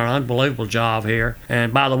they've done an unbelievable job here.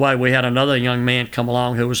 And by the way, we had another young man come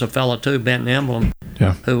along who was a fellow too, Benton Emblem,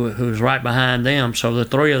 Yeah. who's right behind them. So the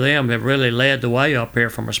 3 of them have really led the way up here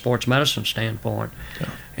from a sports medicine standpoint. Yeah.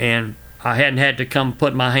 And I hadn't had to come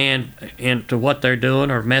put my hand into what they're doing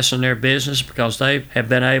or mess in their business because they have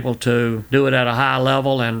been able to do it at a high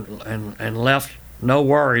level and left no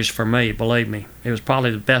worries for me, believe me. It was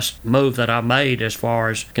probably the best move that I made as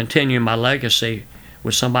far as continuing my legacy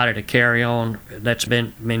with somebody to carry on that's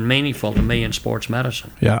been meaningful to me in sports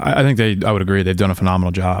medicine. Yeah, I think I would agree. They've done a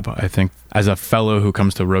phenomenal job. I think as a fellow who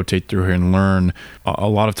comes to rotate through here and learn, a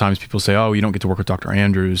lot of times people say, oh, you don't get to work with Dr.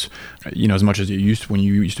 Andrews, as much as you used to when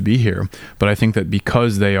you used to be here. But I think that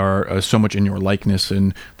because they are so much in your likeness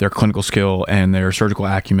and their clinical skill and their surgical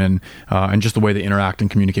acumen and just the way they interact and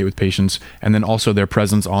communicate with patients, and then also their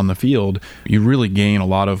presence on the field, you really gain a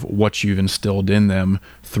lot of what you've instilled in them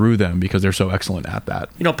through them because they're so excellent at that.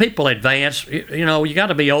 People advance. You got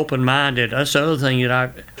to be open-minded. That's the other thing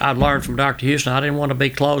that I learned from Dr. Houston. I didn't want to be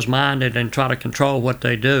closed-minded and try to control what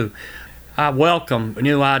they do. I welcome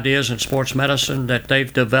new ideas in sports medicine that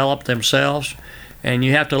they've developed themselves, and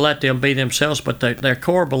you have to let them be themselves, but their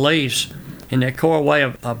core beliefs and their core way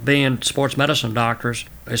of being sports medicine doctors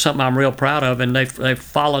is something I'm real proud of, and they've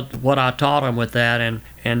followed what I taught them with that,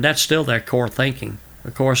 and that's still their core thinking.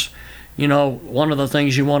 Of course, one of the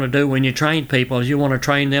things you want to do when you train people is you want to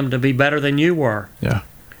train them to be better than you were. Yeah.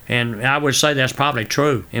 And I would say that's probably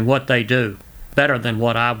true in what they do, better than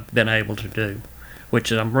what I've been able to do,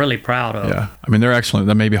 which I'm really proud of. Yeah. I mean, they're excellent.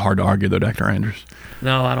 That may be hard to argue, though, Dr. Andrews.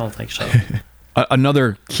 No, I don't think so.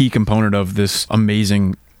 Another key component of this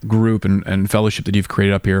amazing group and fellowship that you've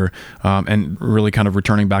created up here, and really kind of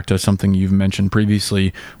returning back to something you've mentioned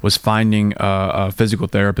previously, was finding a physical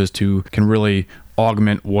therapist who can really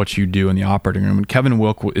augment what you do in the operating room. And Kevin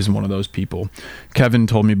Wilk is one of those people. Kevin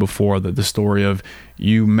told me before that the story of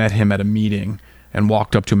you met him at a meeting and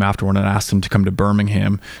walked up to him afterward and asked him to come to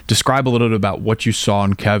Birmingham. Describe a little bit about what you saw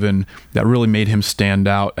in Kevin that really made him stand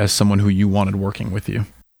out as someone who you wanted working with you.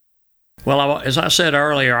 Well, as I said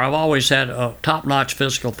earlier, I've always had a top-notch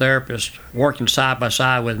physical therapist working side by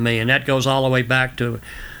side with me, and that goes all the way back to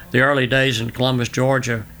the early days in Columbus,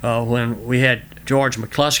 Georgia, when we had George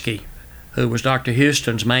McCluskey, who was Dr.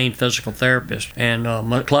 Houston's main physical therapist. And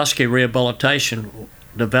McCluskey Rehabilitation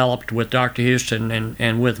developed with Dr. Houston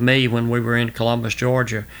and with me when we were in Columbus,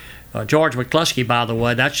 Georgia. George McCluskey, by the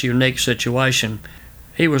way, that's a unique situation.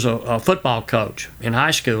 He was a football coach in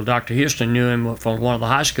high school. Dr. Houston knew him from one of the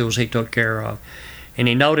high schools he took care of. And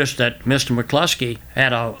he noticed that Mr. McCluskey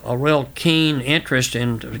had a real keen interest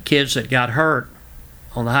in the kids that got hurt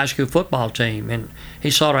on the high school football team. And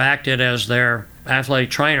he sort of acted as their athletic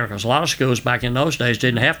trainer, because a lot of schools back in those days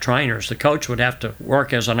didn't have trainers. The coach would have to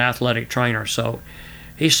work as an athletic trainer. So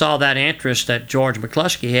he saw that interest that George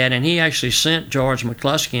McCluskey had, and he actually sent George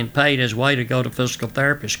McCluskey and paid his way to go to physical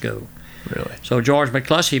therapy school. Really? So George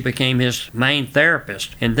McCluskey became his main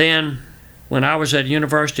therapist. And then when I was at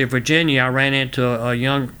University of Virginia, I ran into a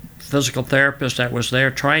young physical therapist that was there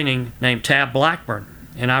training named Tab Blackburn.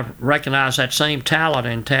 And I recognized that same talent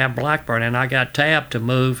in Tab Blackburn, and I got Tab to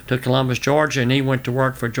move to Columbus, Georgia, and he went to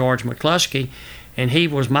work for George McCluskey, and he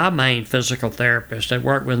was my main physical therapist that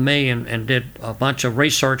worked with me and did a bunch of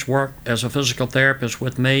research work as a physical therapist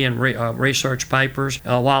with me and research papers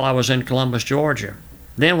while I was in Columbus, Georgia.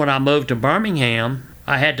 Then when I moved to Birmingham,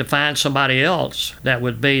 I had to find somebody else that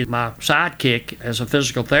would be my sidekick as a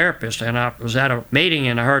physical therapist, and I was at a meeting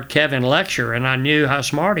and I heard Kevin lecture, and I knew how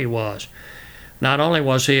smart he was. Not only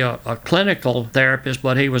was he a clinical therapist,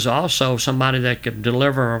 but he was also somebody that could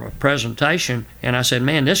deliver a presentation, and I said,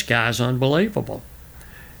 man, this guy's unbelievable.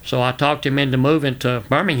 So I talked him into moving to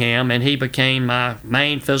Birmingham, and he became my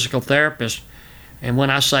main physical therapist. And when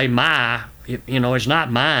I say my, it's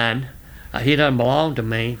not mine. He doesn't belong to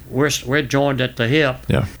me. We're joined at the hip,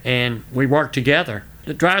 and we work together.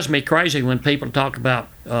 It drives me crazy when people talk about,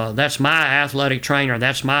 that's my athletic trainer,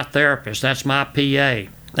 that's my therapist, that's my PA.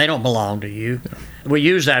 They don't belong to you. Yeah. We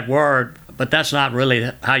use that word, but that's not really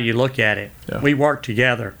how you look at it. Yeah. We work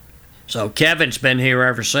together. So Kevin's been here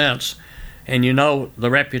ever since, and you know the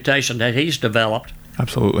reputation that he's developed.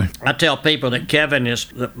 Absolutely. I tell people that Kevin is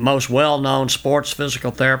the most well-known sports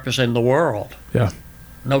physical therapist in the world. Yeah.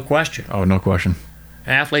 No question. Oh, no question.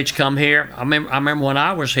 Athletes come here. I remember when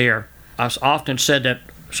I was here, I often said that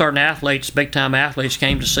certain athletes, big-time athletes,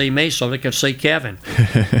 came to see me so they could see Kevin.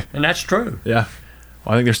 And that's true. Yeah.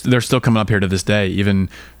 Well, I think they're still coming up here to this day, even,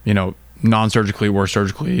 non-surgically or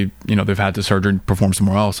surgically, they've had the surgery perform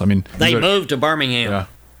somewhere else. I mean, they moved to Birmingham.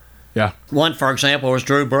 Yeah. One, for example, was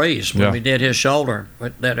Drew Brees when we did his shoulder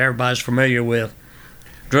that everybody's familiar with.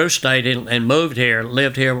 Drew stayed in and moved here,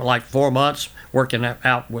 lived here like 4 months, working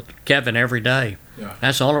out with Kevin every day. Yeah.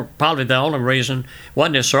 That's probably the only reason.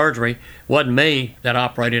 Wasn't his surgery, wasn't me that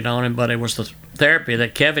operated on him, but it was the therapy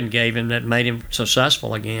that Kevin gave him that made him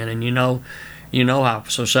successful again. And you know how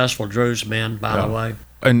successful Drew's been, by the way.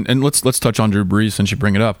 And let's touch on Drew Brees since you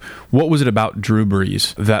bring it up. What was it about Drew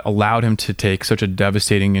Brees that allowed him to take such a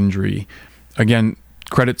devastating injury? Again,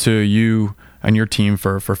 credit to you and your team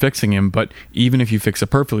for fixing him, but even if you fix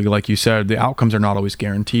it perfectly, like you said, the outcomes are not always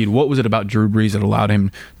guaranteed. What was it about Drew Brees that allowed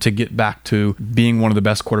him to get back to being one of the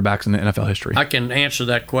best quarterbacks in the NFL history? I can answer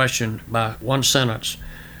that question by one sentence.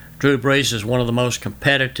 Drew Brees is one of the most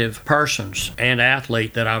competitive persons and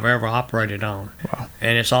athlete that I've ever operated on. Wow.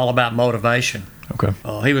 And it's all about motivation. Okay.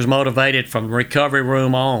 He was motivated from the recovery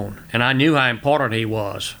room on, and I knew how important he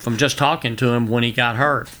was from just talking to him when he got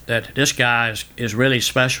hurt, that this guy is really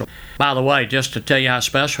special. By the way, just to tell you how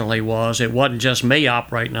special he was, it wasn't just me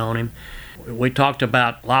operating on him. We talked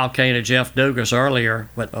about Lyle Kane and Jeff Dugas earlier,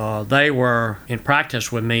 but they were in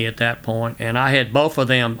practice with me at that point, and I had both of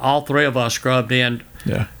them, all three of us scrubbed in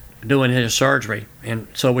doing his surgery, and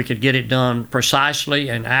so we could get it done precisely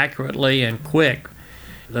and accurately and quick.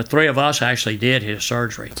 The three of us actually did his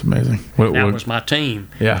surgery. It's amazing. That was my team.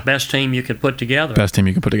 Yeah. Best team you could put together. Best team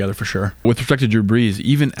you could put together for sure. With respect to Drew Brees,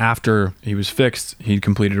 even after he was fixed, he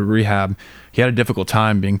completed a rehab, he had a difficult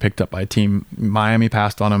time being picked up by a team. Miami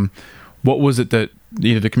passed on him. What was it that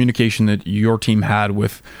the communication that your team had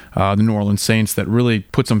with the New Orleans Saints that really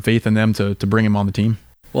put some faith in them to bring him on the team?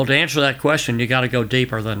 Well, to answer that question, you got to go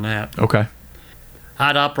deeper than that. Okay.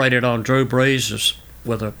 I'd operated on Drew Brees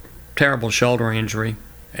with a terrible shoulder injury.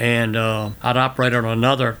 And I'd operated on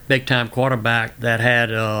another big-time quarterback that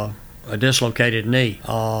had a dislocated knee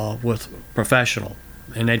with professional.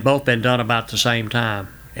 And they'd both been done about the same time.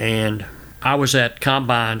 And I was at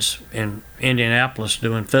Combines in Indianapolis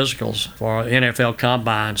doing physicals for NFL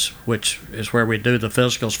Combines, which is where we do the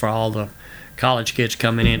physicals for all the college kids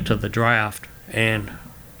coming into the draft. And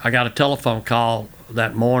I got a telephone call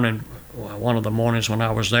that morning, one of the mornings when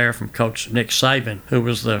I was there, from Coach Nick Saban, who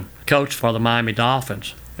was the coach for the Miami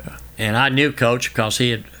Dolphins. Yeah. And I knew Coach because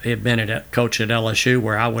he had been a coach at LSU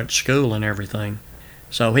where I went to school and everything.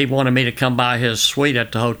 So he wanted me to come by his suite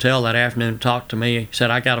at the hotel that afternoon and talk to me. He said,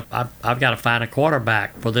 I've got to find a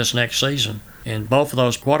quarterback for this next season. And both of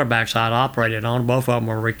those quarterbacks I'd operated on, both of them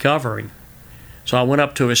were recovering. So I went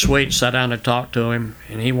up to his suite, sat down and talked to him,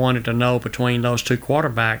 and he wanted to know between those two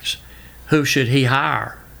quarterbacks, who should he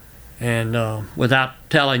hire? And without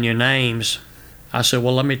telling you names, I said,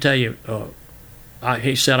 well, let me tell you.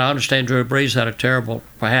 He said, I understand Drew Brees had a terrible,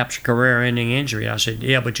 perhaps career-ending injury. I said,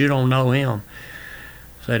 yeah, but you don't know him.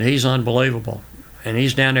 I said, he's unbelievable. And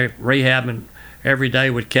he's down there rehabbing every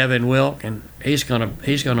day with Kevin Wilk, and he's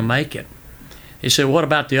gonna make it. He said, what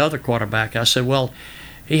about the other quarterback? I said, well,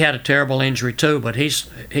 he had a terrible injury too, but he's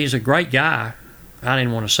a great guy. I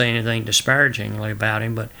didn't want to say anything disparagingly about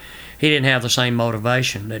him, but he didn't have the same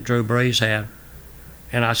motivation that Drew Brees had.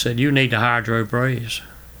 And I said, you need to hire Drew Brees.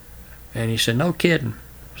 And he said, no kidding.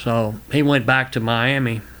 So he went back to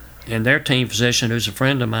Miami, and their team physician, who's a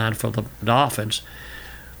friend of mine for the Dolphins,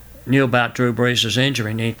 knew about Drew Brees'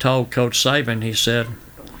 injury, and he told Coach Saban, he said,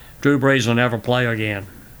 Drew Brees will never play again.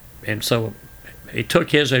 And so he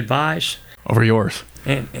took his advice. Over yours.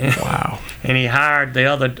 And wow. And he hired the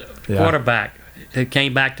other quarterback who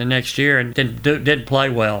came back the next year and didn't play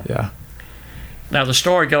well. Yeah. Now, the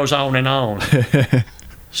story goes on and on.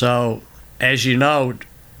 So, as you know,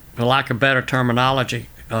 for lack of better terminology,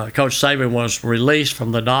 Coach Saban was released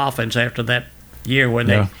from the Dolphins after that year when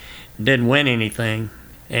they didn't win anything.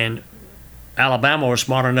 And Alabama was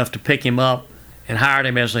smart enough to pick him up and hired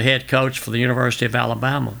him as the head coach for the University of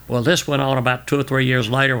Alabama. Well, this went on about 2 or 3 years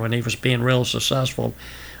later when he was being real successful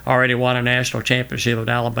already won a national championship at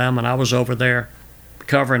Alabama, and I was over there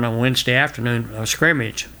covering on Wednesday afternoon a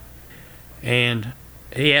scrimmage. And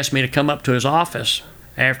he asked me to come up to his office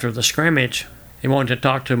after the scrimmage. He wanted to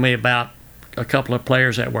talk to me about a couple of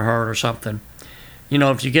players that were hurt or something. You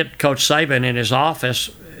know, if you get Coach Saban in his office,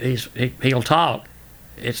 he'll talk.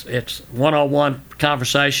 It's one-on-one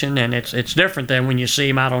conversation, and it's different than when you see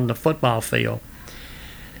him out on the football field.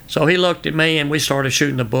 So he looked at me, and we started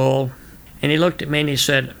shooting the bull. And he looked at me and he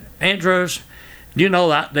said, "Andrews, do you know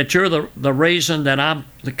that you're the reason that I'm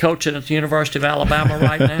the coach at the University of Alabama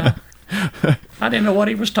right now?" I didn't know what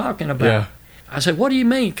he was talking about. Yeah. I said, "What do you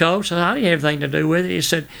mean, Coach?" I said, "I didn't have anything to do with it." He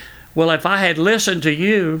said, "Well, if I had listened to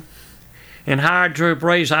you and hired Drew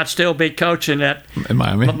Brees, I'd still be coaching at In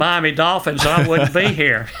Miami. Miami Dolphins. I wouldn't be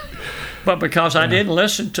here. But because I didn't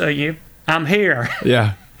listen to you, I'm here."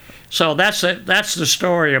 Yeah. So that's it. That's the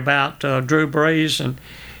story about Drew Brees and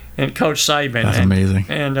Coach Saban. That's amazing.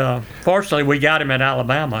 And fortunately, we got him at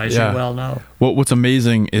Alabama, as you well know. Well, what's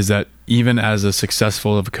amazing is that even as a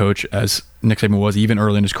successful of a coach as Nick Saban was, even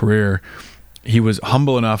early in his career, he was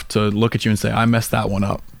humble enough to look at you and say, "I messed that one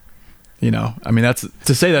up." You know, I mean, that's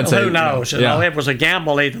to say that. And say, who knows? You know, it was a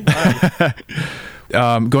gamble either way.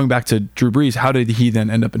 Going back to Drew Brees, how did he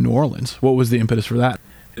then end up in New Orleans? What was the impetus for that?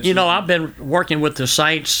 You know, I've been working with the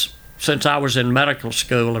Saints since I was in medical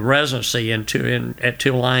school and residency at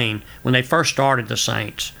Tulane when they first started the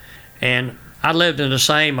Saints. And I lived in the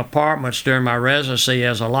same apartments during my residency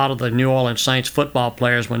as a lot of the New Orleans Saints football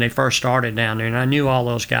players when they first started down there, and I knew all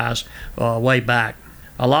those guys way back.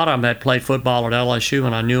 A lot of them had played football at LSU,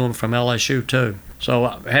 and I knew them from LSU too.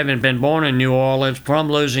 So having been born in New Orleans,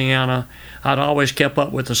 from Louisiana, I'd always kept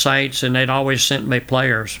up with the Saints, and they'd always sent me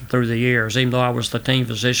players through the years, even though I was the team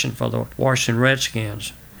physician for the Washington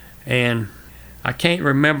Redskins. And I can't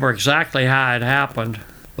remember exactly how it happened,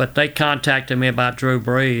 but they contacted me about Drew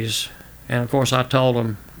Brees. And, of course, I told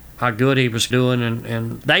them how good he was doing,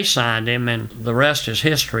 and they signed him, and the rest is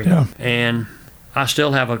history. Yeah. And I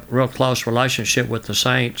still have a real close relationship with the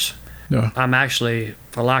Saints. Yeah. I'm actually,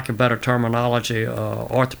 for lack of better terminology,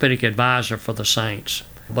 orthopedic advisor for the Saints.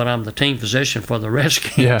 But I'm the team physician for the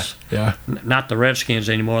Redskins. Yeah. Not the Redskins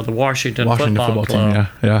anymore, the Washington Football Club. Team,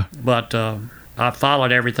 yeah. But I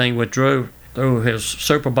followed everything with Drew through his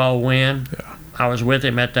Super Bowl win. Yeah. I was with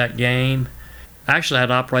him at that game. Actually,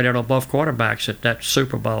 I'd operated on both quarterbacks at that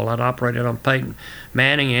Super Bowl. I'd operated on Peyton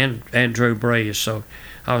Manning and Drew Brees. So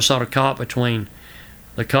I was sort of caught between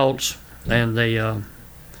the Colts and the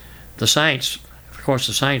Saints. Of course,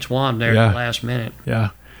 the Saints won there at the last minute.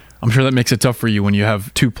 Yeah. I'm sure that makes it tough for you when you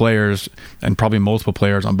have two players and probably multiple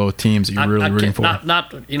players on both teams that you're really rooting for.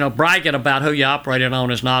 Not bragging about who you operated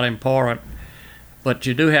on is not important, but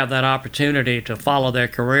you do have that opportunity to follow their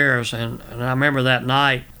careers. And I remember that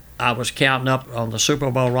night I was counting up on the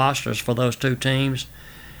Super Bowl rosters for those two teams,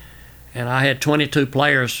 and I had 22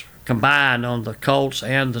 players combined on the Colts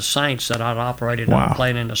and the Saints that I'd operated on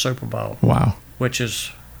playing in the Super Bowl. Wow.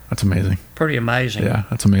 That's amazing. Pretty amazing. Yeah,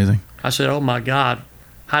 that's amazing. I said, "Oh, my God.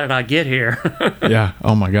 How did I get here?" Yeah.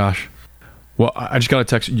 Oh my gosh. Well, I just got a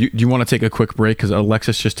text. Do you want to take a quick break? Because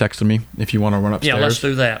Alexis just texted me. If you want to run upstairs. Yeah, let's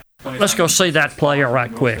do that. Let's go see that player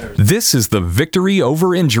right quick. This is the Victory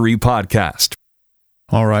Over Injury podcast.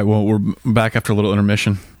 All right. Well, we're back after a little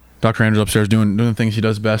intermission. Dr. Andrews upstairs doing the things he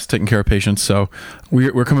does best, taking care of patients. So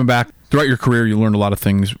we're coming back. Throughout your career, you learned a lot of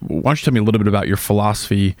things. Why don't you tell me a little bit about your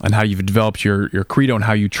philosophy and how you've developed your credo and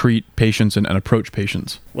how you treat patients and approach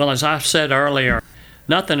patients? Well, as I said earlier,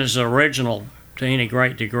 nothing is original to any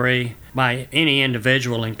great degree by any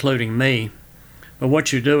individual, including me. But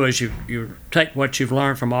what you do is you take what you've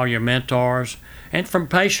learned from all your mentors and from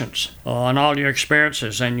patients and all your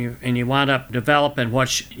experiences, and you wind up developing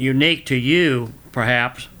what's unique to you,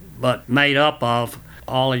 perhaps, but made up of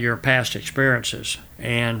all of your past experiences.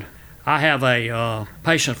 And I have a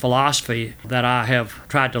patient philosophy that I have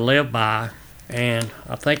tried to live by, and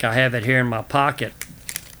I think I have it here in my pocket.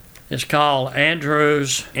 It's called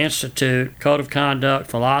Andrews Institute Code of Conduct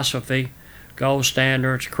Philosophy, Gold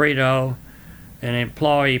Standards, Credo, and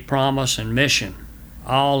Employee Promise and Mission,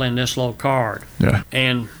 all in this little card. Yeah.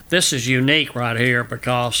 And this is unique right here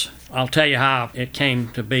because I'll tell you how it came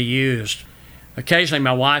to be used. Occasionally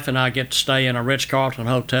my wife and I get to stay in a Ritz-Carlton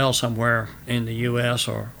hotel somewhere in the U.S.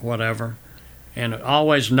 or whatever, and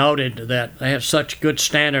always noted that they had such good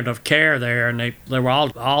standard of care there, and they were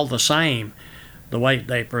all the same. The way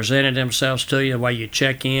they presented themselves to you, the way you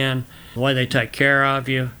check in, the way they take care of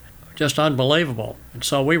you, just unbelievable. And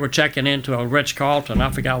so we were checking into a Ritz-Carlton,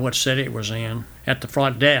 I forgot what city it was in, at the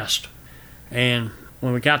front desk. And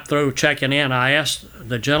when we got through checking in, I asked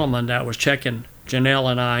the gentleman that was checking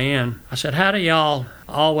Janelle and I in. I said, how do y'all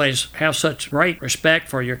always have such great respect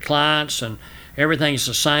for your clients and everything's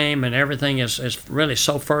the same and everything is really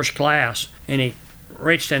so first class? And he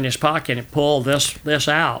reached in his pocket and pulled this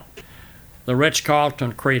out, the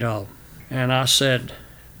Ritz-Carlton Credo. And I said,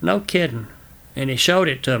 no kidding. And he showed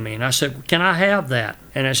it to me. And I said, can I have that?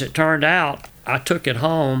 And as it turned out, I took it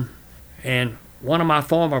home, and one of my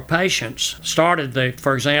former patients started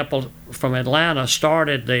for example, from Atlanta,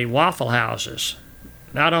 started the Waffle Houses.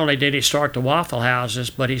 Not only did he start the Waffle Houses,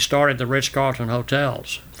 but he started the Ritz-Carlton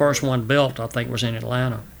hotels. First one built, I think, was in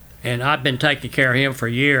Atlanta. And I'd been taking care of him for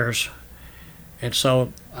years. And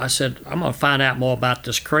so I said, I'm going to find out more about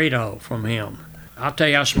this Credo from him. I'll tell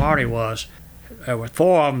you how smart he was. There were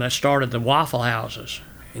 4 of them that started the Waffle Houses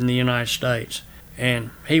in the United States. And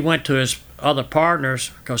he went to his other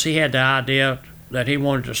partners because he had the idea that he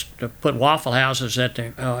wanted to put Waffle Houses at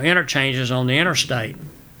the interchanges on the interstate.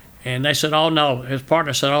 And they said, oh no, his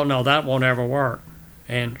partner said, oh no, that won't ever work.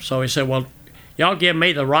 And so he said, well, y'all give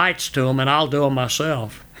me the rights to them and I'll do them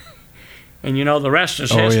myself. And you know, the rest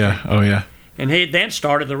is history. Oh yeah. And he then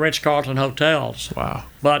started the Ritz-Carlton hotels. Wow.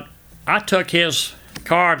 But I took his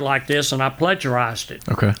card like this and I plagiarized it.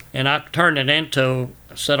 Okay. And I turned it into,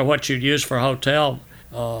 instead of what you'd use for a hotel,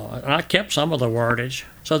 and I kept some of the wordage.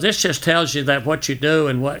 So this just tells you that what you do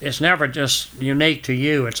and it's never just unique to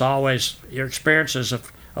you. It's always your experiences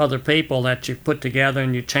of other people that you put together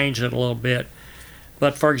and you change it a little bit.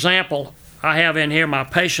 But for example, I have in here my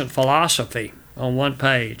patient philosophy on one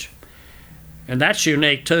page. And that's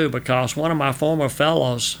unique too, because one of my former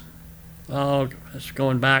fellows, it's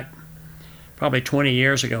going back probably 20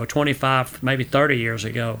 years ago, 25, maybe 30 years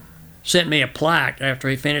ago, sent me a plaque after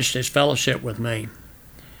he finished his fellowship with me.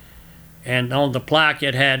 And on the plaque,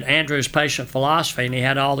 it had Andrew's patient philosophy, and he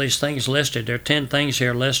had all these things listed. There are 10 things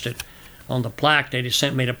here listed on the plaque that he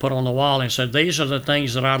sent me to put on the wall. And he said, these are the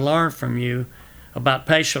things that I learned from you about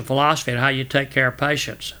patient philosophy and how you take care of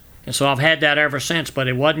patients. And so I've had that ever since, but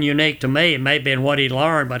it wasn't unique to me. It may have been what he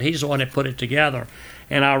learned, but he's the one that put it together.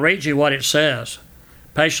 And I'll read you what it says.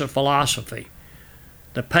 Patient philosophy.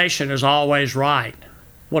 The patient is always right.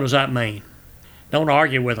 What does that mean? Don't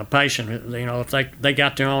argue with a patient. You know, if they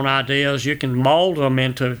got their own ideas, you can mold them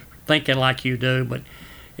into thinking like you do, but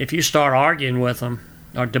if you start arguing with them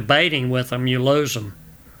or debating with them, you lose them.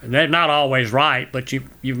 And they're not always right, but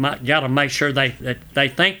you've got to make sure that they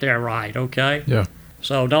think they're right, okay? Yeah.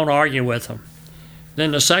 So don't argue with them.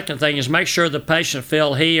 Then the second thing is make sure the patient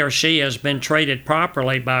feels he or she has been treated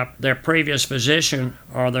properly by their previous physician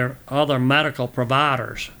or their other medical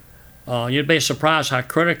providers. You'd be surprised how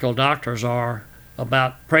critical doctors are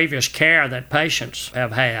about previous care that patients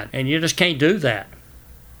have had, and you just can't do that.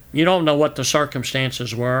 You don't know what the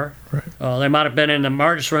circumstances were. Right. They might have been in the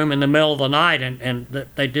emergency room in the middle of the night, and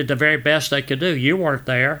they did the very best they could do. You weren't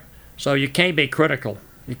there, so you can't be critical.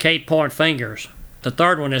 You can't point fingers. The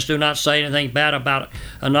third one is do not say anything bad about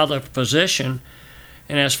another physician,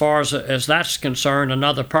 and as far as that's concerned,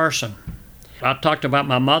 another person. I talked about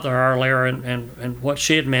my mother earlier and what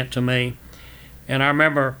she had meant to me, and I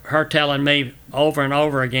remember her telling me over and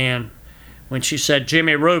over again when she said,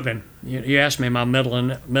 Jimmy Rubin, you asked me my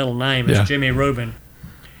middle name, is Jimmy Rubin.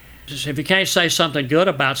 She said, if you can't say something good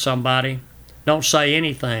about somebody, don't say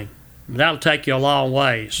anything. That'll take you a long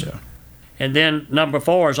ways. Yeah. And then number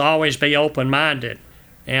 4 is always be open-minded.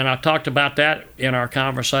 And I talked about that in our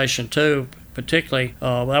conversation too, particularly.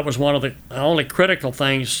 That was one of the only critical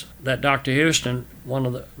things that Dr. Houston, one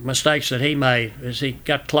of the mistakes that he made, is he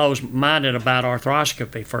got closed-minded about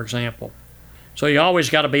arthroscopy, for example. So you always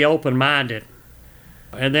got to be open-minded.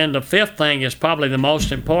 And then the 5th thing is probably the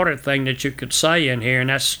most important thing that you could say in here, and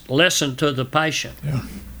that's listen to the patient. Yeah.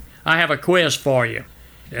 I have a quiz for you.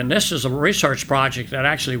 And this is a research project that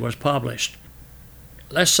actually was published.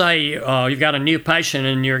 Let's say you've got a new patient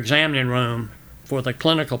in your examining room for the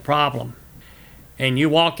clinical problem, and you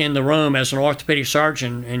walk in the room as an orthopedic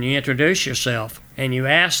surgeon and you introduce yourself, and you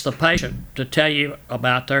ask the patient to tell you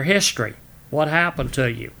about their history. What happened to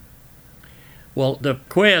you? Well, the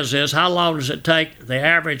quiz is how long does it take the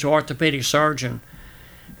average orthopedic surgeon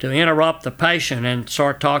to interrupt the patient and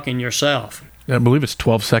start talking yourself? I believe it's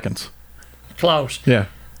 12 seconds. Close. Yeah.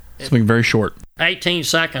 Something very short. 18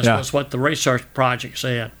 seconds was what the research project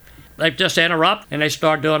said. They just interrupt and they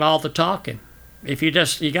start doing all the talking. You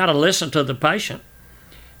got to listen to the patient.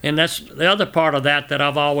 And that's the other part of that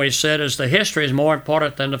I've always said is the history is more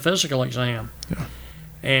important than the physical exam. Yeah.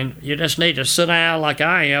 And you just need to sit down like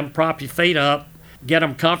I am, prop your feet up, get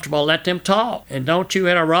them comfortable, let them talk, and don't you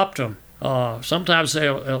interrupt them. Sometimes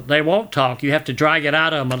they won't talk. You have to drag it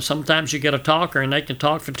out of them. And sometimes you get a talker and they can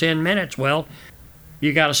talk for 10 minutes. Well,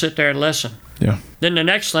 you got to sit there and listen. Yeah. Then the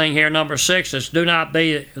next thing here, number 6, is do not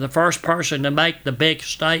be the first person to make the big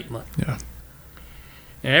statement. Yeah.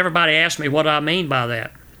 And everybody asks me what I mean by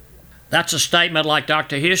that. That's a statement like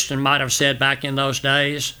Dr. Houston might have said back in those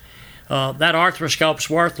days. That arthroscope's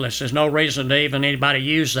worthless. There's no reason to even anybody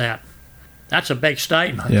use that. That's a big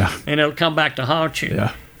statement. Yeah. And it'll come back to haunt you.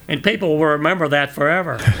 Yeah. And people will remember that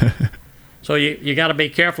forever. So you got to be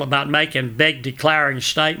careful about making big declaring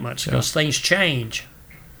statements because things change.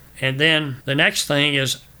 And then the next thing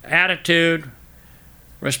is attitude,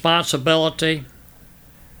 responsibility,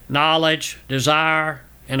 knowledge, desire,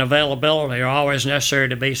 and availability are always necessary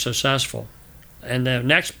to be successful. And the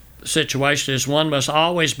next situation is one must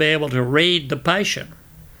always be able to read the patient.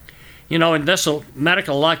 You know, in this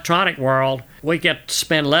medical electronic world, we get to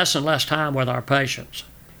spend less and less time with our patients.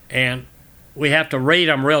 And we have to read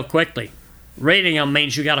them real quickly. Reading them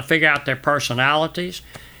means you got to figure out their personalities.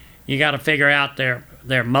 You got to figure out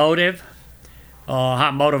their motive,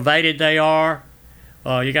 how motivated they are.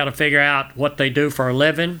 You got to figure out what they do for a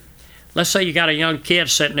living. Let's say you got a young kid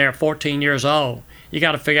sitting there, 14 years old. You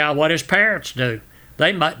got to figure out what his parents do.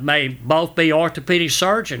 They may both be orthopedic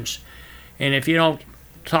surgeons. And if you don't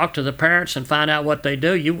talk to the parents and find out what they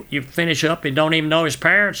do, you finish up and don't even know his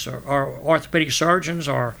parents are orthopedic surgeons,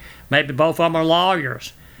 or maybe both of them are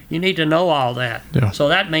lawyers. You need to know all that. Yeah. So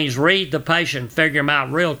that means read the patient, figure them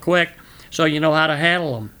out real quick so you know how to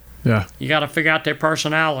handle them. Yeah. You got to figure out their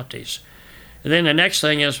personalities. And then the next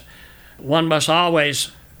thing is one must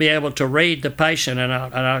always be able to read the patient, and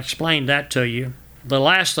I'll explain that to you. The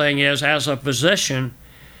last thing is, as a physician,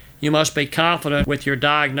 you must be confident with your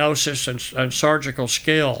diagnosis and surgical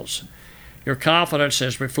skills. Your confidence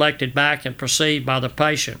is reflected back and perceived by the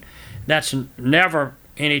patient. That's never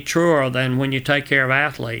any truer than when you take care of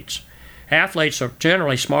athletes. Athletes are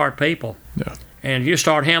generally smart people. Yeah. And you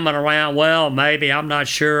start hemming around, well, maybe, I'm not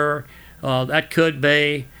sure, that could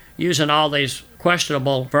be, using all these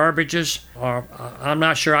questionable verbiages, or I'm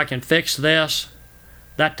not sure I can fix this,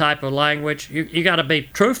 that type of language. You got to be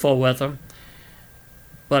truthful with them.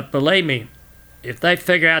 But believe me, if they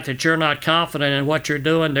figure out that you're not confident in what you're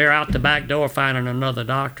doing, they're out the back door finding another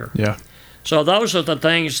doctor. Yeah. So those are the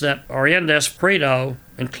things that are in this credo,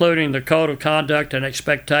 including the code of conduct and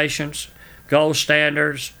expectations, gold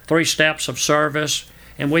standards, 3 steps of service,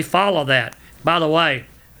 and we follow that. By the way,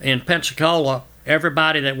 in Pensacola,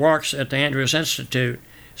 everybody that works at the Andrews Institute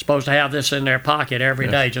is supposed to have this in their pocket every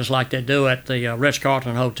day, just like they do at the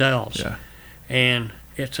Ritz-Carlton hotels. Yeah. And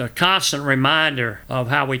it's a constant reminder of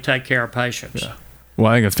how we take care of patients. Yeah.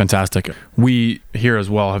 Well, I think it's fantastic. We here as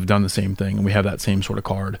well have done the same thing, and we have that same sort of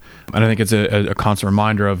card. And I think it's a constant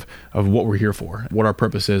reminder of what we're here for, what our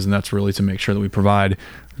purpose is, and that's really to make sure that we provide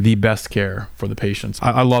the best care for the patients.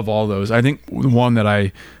 I love all those. I think one that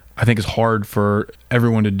I think is hard for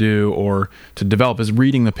everyone to do or to develop is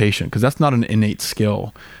reading the patient, because that's not an innate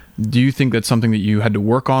skill. Do you think that's something that you had to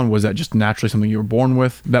work on? Was that just naturally something you were born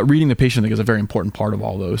with? That reading the patient, I think, is a very important part of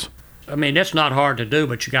all those. I mean, it's not hard to do,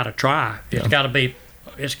 but you got to try. It's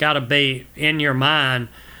got to be in your mind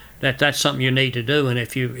that that's something you need to do. And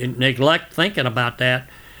if you neglect thinking about that,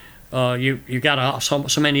 you got so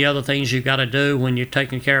many other things you got to do when you're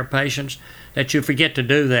taking care of patients that you forget to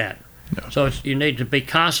do that. Yeah. So you need to be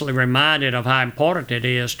constantly reminded of how important it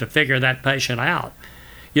is to figure that patient out.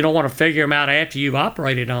 You don't want to figure them out after you've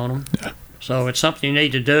operated on them. Yeah. So it's something you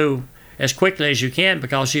need to do as quickly as you can,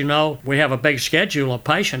 because you know we have a big schedule of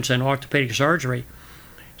patients in orthopedic surgery.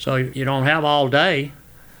 So you don't have all day,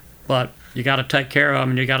 but you got to take care of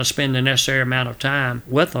them, and you got to spend the necessary amount of time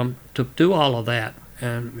with them to do all of that.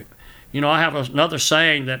 And, you know, I have another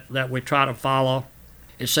saying that we try to follow.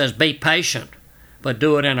 It says, be patient, but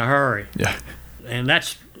do it in a hurry. Yeah. And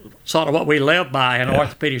that's sort of what we live by in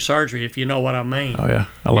orthopedic surgery, if you know what I mean. Oh, yeah.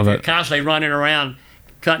 I love You're it. constantly running around,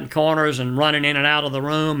 cutting corners and running in and out of the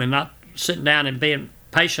room and not sitting down and being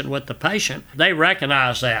patient with the patient. They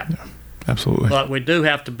recognize that. Yeah, absolutely. But we do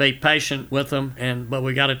have to be patient with them, but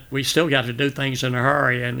we still got to do things in a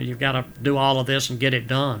hurry, and you've got to do all of this and get it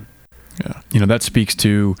done. Yeah, you know, that speaks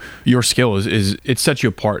to your skill. Is it sets you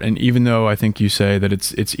apart. And even though I think you say that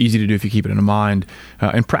it's easy to do if you keep it in mind,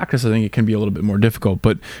 in practice I think it can be a little bit more difficult.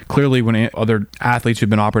 But clearly, when other athletes who've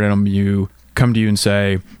been operated on you come to you and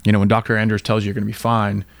say, you know, when Dr. Andrews tells you you're going to be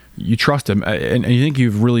fine, you trust him, and you think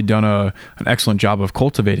you've really done an excellent job of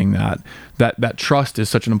cultivating that trust is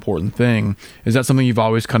such an important thing. Is that something you've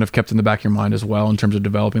always kind of kept in the back of your mind as well, in terms of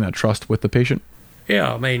developing that trust with the patient?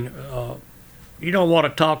 Yeah, I mean, you don't want to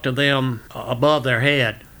talk to them above their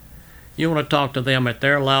head. You want to talk to them at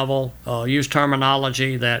their level, use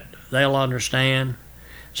terminology that they'll understand.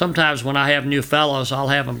 sometimes when I have new fellows, I'll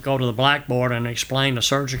have them go to the blackboard and explain the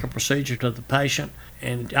surgical procedure to the patient,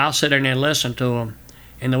 and I'll sit in there and listen to them.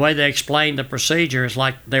 And the way they explain the procedure is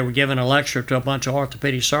like they were giving a lecture to a bunch of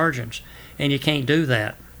orthopedic surgeons, and you can't do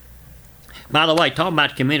that. By the way, talking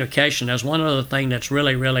about communication, there's one other thing that's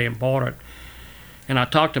really, really important. And I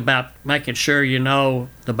talked about making sure you know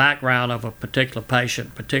the background of a particular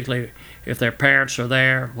patient, particularly if their parents are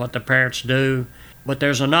there, what the parents do. But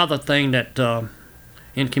there's another thing that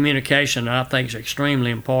in communication that I think is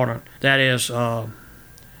extremely important. That is,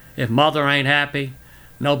 if mother ain't happy,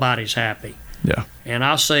 nobody's happy. Yeah. And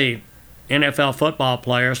I see NFL football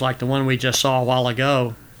players like the one we just saw a while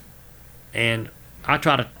ago, and I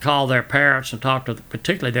try to call their parents and talk to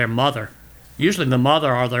particularly their mother. Usually the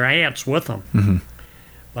mother or their aunts with them. Mm-hmm.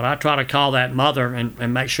 But I try to call that mother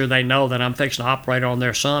and make sure they know that I'm fixing to operate on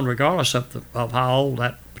their son regardless of how old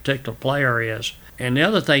that particular player is. And the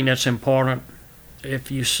other thing that's important, if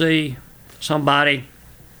you see somebody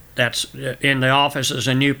that's in the office as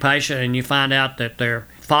a new patient and you find out that their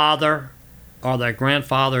father or their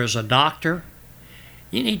grandfather is a doctor,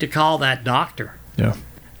 you need to call that doctor. Yeah.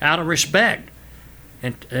 Out of respect,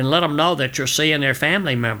 and let them know that you're seeing their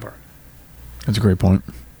family member. That's a great point.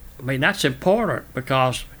 I mean, that's important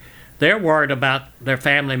because they're worried about their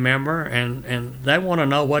family member, and they want to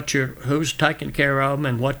know who's taking care of them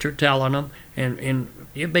and what you're telling them. And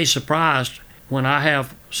you'd be surprised when I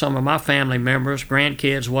have some of my family members,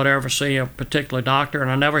 grandkids, whatever, see a particular doctor,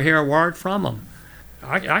 and I never hear a word from them.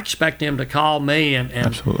 I expect them to call me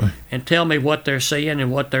and tell me what they're seeing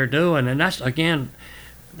and what they're doing, and that's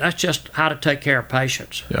just how to take care of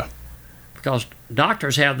patients. Yeah. Because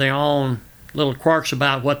doctors have their own little quirks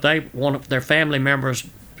about what they want, their family members,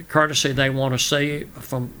 courtesy they want to see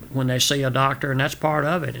from when they see a doctor, and that's part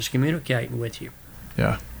of it, is communicating with you.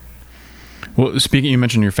 Yeah. Well, you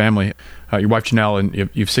mentioned your family, your wife Janelle, and you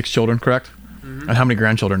have 6 children, correct? Mm-hmm. And how many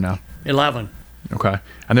grandchildren now? 11. Okay.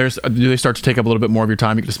 And do they start to take up a little bit more of your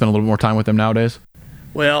time? You get to spend a little bit more time with them nowadays?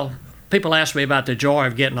 Well, people ask me about the joy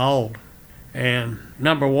of getting old. And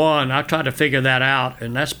number one, I try to figure that out,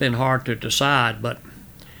 and that's been hard to decide. But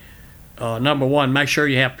number one, make sure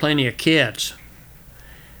you have plenty of kids.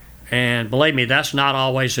 And believe me, that's not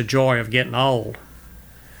always the joy of getting old.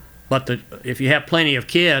 But if you have plenty of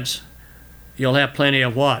kids, you'll have plenty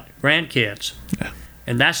of what? Grandkids. Yeah.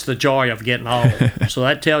 And that's the joy of getting old. So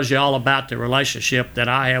that tells you all about the relationship that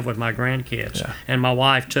I have with my grandkids, and my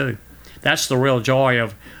wife too. That's the real joy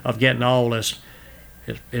of getting old, is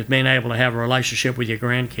being able to have a relationship with your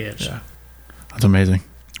grandkids. Yeah, that's amazing.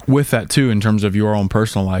 With that too, in terms of your own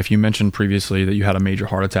personal life, you mentioned previously that you had a major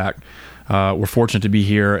heart attack. We're fortunate to be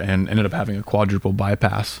here and ended up having a quadruple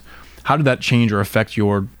bypass. How did that change or affect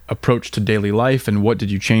your approach to daily life, and what did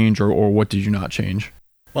you change or what did you not change?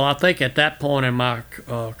 Well, I think at that point in my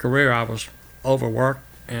career, I was overworked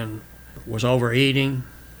and was overeating,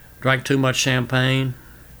 drank too much champagne.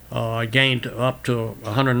 I gained up to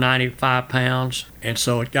 195 pounds, and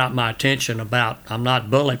so it got my attention about I'm not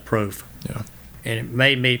bulletproof. Yeah. And it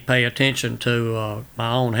made me pay attention to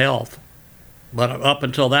my own health. But up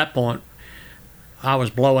until that point, I was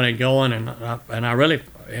blowing and going, and I really,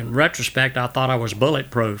 in retrospect, I thought I was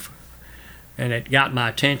bulletproof, and it got my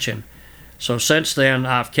attention. So since then,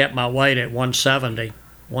 I've kept my weight at 169,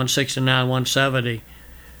 170,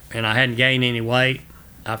 and I hadn't gained any weight.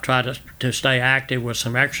 I've tried to stay active with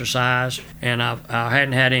some exercise, and I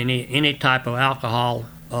hadn't had any type of alcohol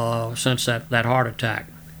since that heart attack.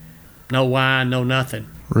 No wine, no nothing.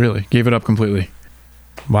 Really? Gave it up completely?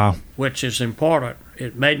 Wow. Which is important.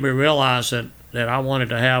 It made me realize that I wanted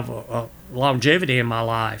to have a longevity in my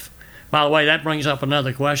life. By the way, that brings up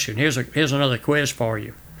another question. Here's another quiz for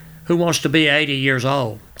you. Who wants to be 80 years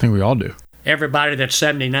old? I think we all do. Everybody that's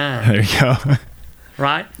 79. There you go.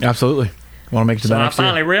 Right? Absolutely. Want to make it to the next year. So I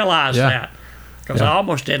finally realized that, because I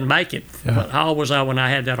almost didn't make it. Yeah. But how old was I when I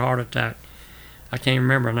had that heart attack? I can't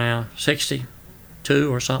remember now.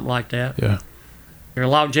 62 or something like that. Yeah. Your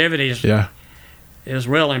longevity is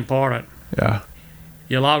real important. Yeah.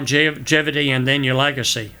 Your longevity and then your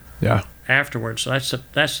legacy. Yeah. Afterwards. That's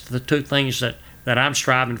the two things that I'm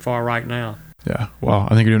striving for right now. Yeah. Well,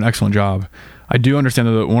 I think you're doing an excellent job. I do understand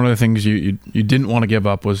that one of the things you didn't want to give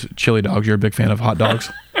up was chili dogs. You're a big fan of hot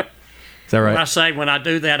dogs. Is that right? When I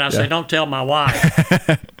do that, I say, don't tell my wife.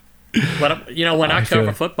 But, when I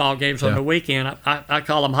cover football games on the weekend, I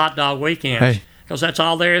call them hot dog weekends. Hey. Because that's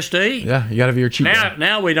all there is to eat. Yeah, you got to be your cheat day.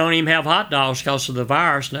 Now we don't even have hot dogs because of the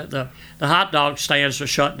virus. The hot dog stands are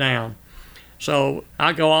shut down. So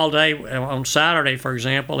I go all day on Saturday, for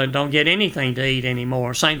example, and don't get anything to eat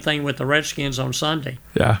anymore. Same thing with the Redskins on Sunday.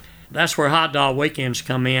 Yeah. that's where hot dog weekends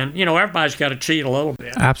come in. You know, everybody's got to cheat a little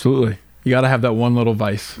bit. Absolutely. You got to have that one little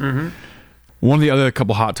vice. Mm-hmm. One of the other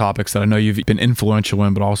couple hot topics that I know you've been influential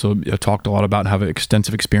in, but also talked a lot about and have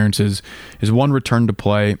extensive experiences, is one, return to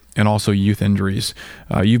play, and also youth injuries.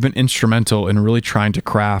 You've been instrumental in really trying to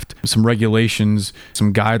craft some regulations,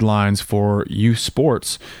 some guidelines for youth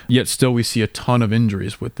sports, yet still we see a ton of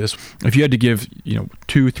injuries with this. If you had to give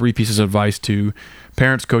 2-3 pieces of advice to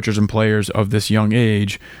parents, coaches, and players of this young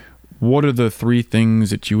age, what are the 3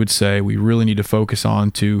 things that you would say we really need to focus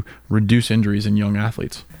on to reduce injuries in young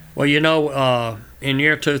athletes? Well, in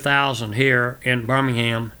year 2000 here in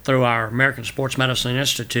Birmingham, through our American Sports Medicine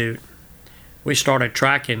Institute, we started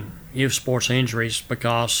tracking youth sports injuries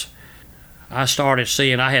because I started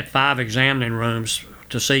seeing, I had 5 examining rooms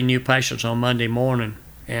to see new patients on Monday morning,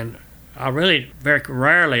 and I really very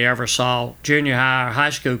rarely ever saw junior high or high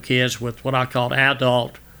school kids with what I called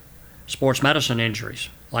adult sports medicine injuries,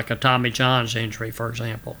 like a Tommy John's injury, for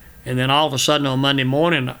example. And then all of a sudden on Monday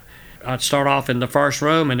morning, I'd start off in the first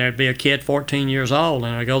room, and there'd be a kid 14 years old,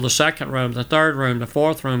 and I'd go to the second room, the third room, the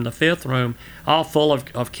fourth room, the fifth room, all full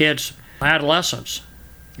of kids, adolescents,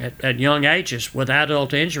 at young ages with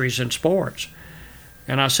adult injuries in sports.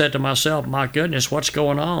 And I said to myself, my goodness, what's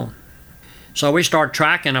going on? So we started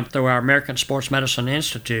tracking them through our American Sports Medicine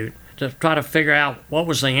Institute to try to figure out what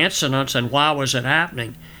was the incidence and why was it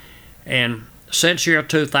happening. And since year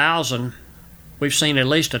 2000, we've seen at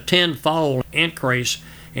least a 10-fold increase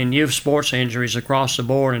in youth sports injuries across the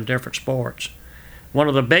board in different sports. One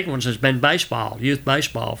of the big ones has been baseball, youth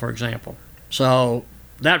baseball, for example. So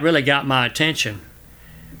that really got my attention.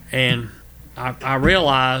 And I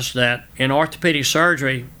realized that in orthopedic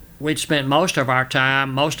surgery, we'd spent most of our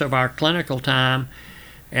time, most of our clinical time,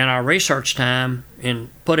 and our research time in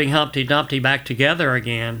putting Humpty Dumpty back together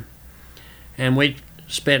again. And we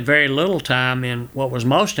spent very little time in what was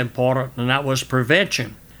most important, and that was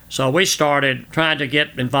prevention. So we started trying to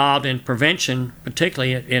get involved in prevention,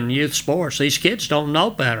 particularly in youth sports. These kids don't know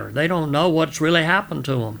better. They don't know what's really happened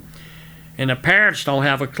to them. And the parents don't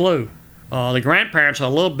have a clue. The grandparents are a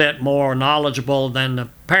little bit more knowledgeable than the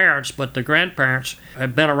parents, but the grandparents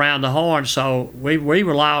have been around the horn, so we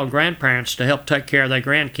rely on grandparents to help take care of their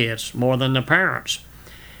grandkids more than the parents.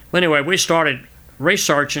 But anyway, we started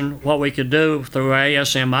researching what we could do through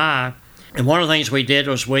ASMI, and one of the things we did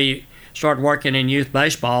was we started working in youth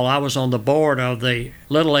baseball. I was on the board of the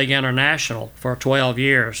Little League International for 12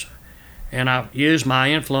 years, and I used my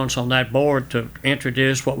influence on that board to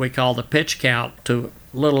introduce what we call the pitch count to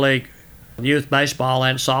Little League youth baseball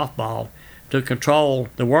and softball to control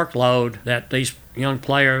the workload that these young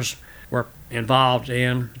players were involved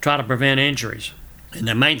in to try to prevent injuries. And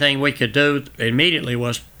the main thing we could do immediately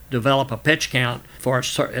was develop a pitch count for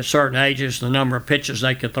at certain ages, the number of pitches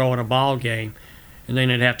they could throw in a ball game, and then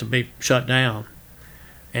it'd have to be shut down.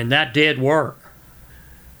 And that did work.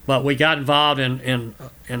 But we got involved in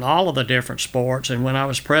all of the different sports, and when I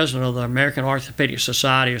was president of the American Orthopedic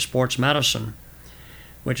Society of Sports Medicine,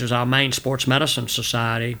 which is our main sports medicine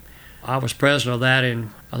society, I was president of that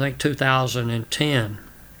in, I think, 2010.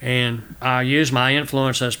 And I used my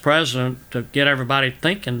influence as president to get everybody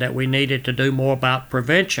thinking that we needed to do more about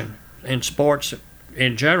prevention in sports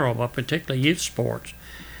in general, but particularly youth sports.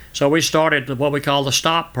 So we started what we call the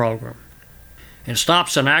STOP program. And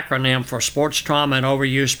STOP's an acronym for Sports Trauma and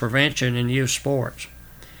Overuse Prevention in Youth Sports.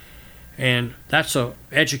 And that's an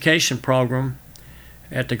education program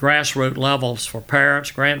at the grassroots levels for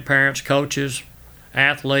parents, grandparents, coaches,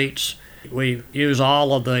 athletes. We use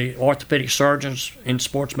all of the orthopedic surgeons in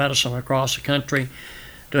sports medicine across the country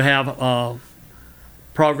to have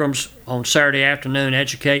programs on Saturday afternoon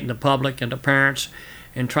educating the public and the parents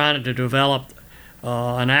and trying to develop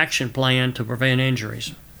an action plan to prevent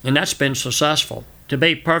injuries. And that's been successful. To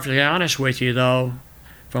be perfectly honest with you, though,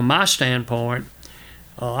 from my standpoint,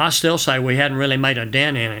 I still say we hadn't really made a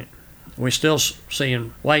dent in it. We're still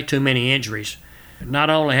seeing way too many injuries. Not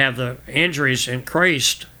only have the injuries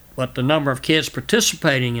increased, but the number of kids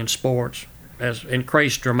participating in sports has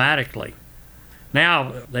increased dramatically.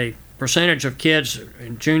 Now, the percentage of kids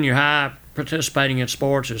in junior high participating in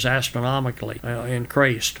sports is astronomically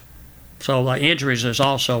increased. So the injuries has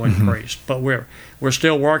also increased. But we're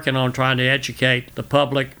still working on trying to educate the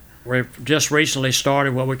public. We've just recently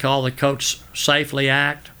started what we call the Coach Safely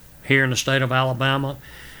Act here in the state of Alabama.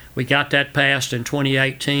 We got that passed in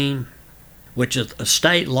 2018, which is a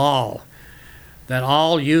state law that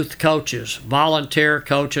all youth coaches, volunteer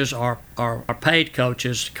coaches or paid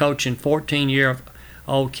coaches coaching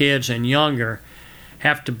 14-year-old kids and younger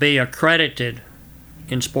have to be accredited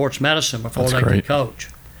in sports medicine before they can coach.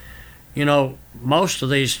 You know, most of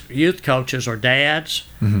these youth coaches are dads,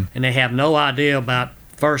 and they have no idea about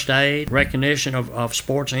first aid, recognition of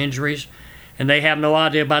sports injuries, and they have no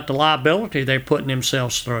idea about the liability they're putting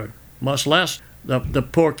themselves through, much less the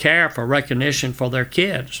poor care for recognition for their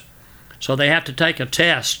kids. So they have to take a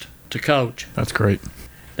test to coach. That's great.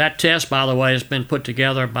 That test, by the way, has been put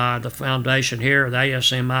together by the foundation here, the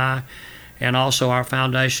ASMI, and also our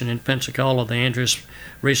foundation in Pensacola, the Andrews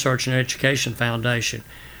Research and Education Foundation.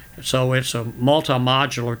 So it's a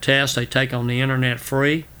multi-modular test they take on the internet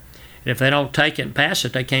free. And if they don't take it and pass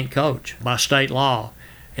it, they can't coach by state law.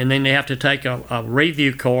 And then they have to take a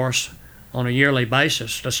review course on a yearly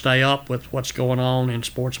basis to stay up with what's going on in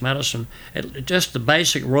sports medicine. Just the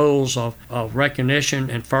basic rules of recognition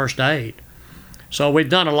and first aid. So we've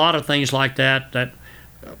done a lot of things like that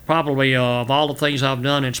probably of all the things I've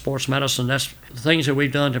done in sports medicine, that's the things that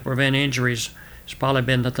we've done to prevent injuries has probably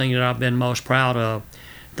been the thing that I've been most proud of.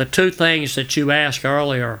 The two things that you asked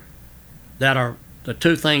earlier that are the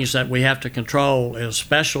two things that we have to control is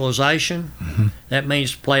specialization. That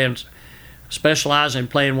means specializing in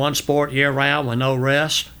playing one sport year-round with no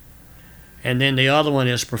rest. And then the other one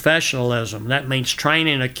is professionalism. That means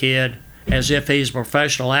training a kid as if he's a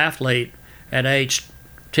professional athlete at age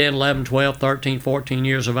 10, 11, 12, 13, 14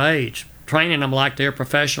 years of age. Training them like they're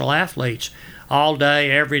professional athletes all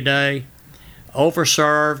day, every day.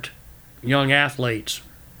 Overserved young athletes.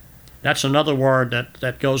 That's another word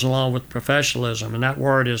that goes along with professionalism, and that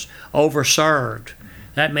word is overserved.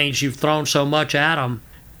 That means you've thrown so much at them.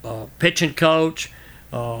 Pitching coach,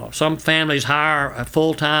 some families hire a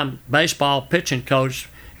full-time baseball pitching coach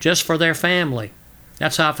just for their family.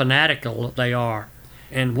 That's how fanatical they are.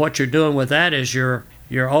 And what you're doing with that is you're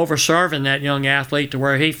overserving that young athlete to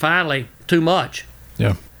where he finally, too much.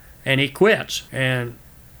 Yeah. And he quits. And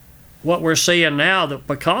what we're seeing now that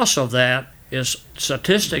because of that is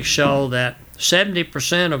statistics show that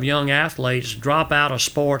 70% of young athletes drop out of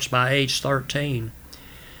sports by age 13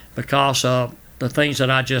 because of the things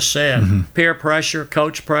that I just said. Peer pressure,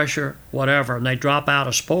 coach pressure, whatever, and they drop out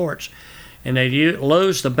of sports and they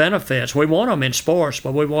lose the benefits. We want them in sports,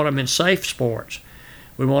 but we want them in safe sports.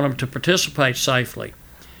 We want them to participate safely,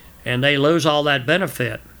 and they lose all that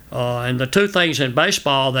benefit. And the two things in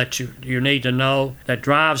baseball that you need to know that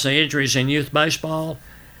drives the injuries in youth baseball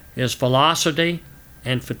is velocity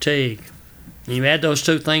and fatigue. You add those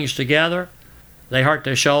two things together, they hurt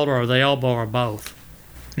their shoulder or the elbow or both.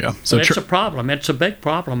 Yeah. So it's a problem. It's a big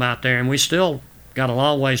problem out there, and we still got a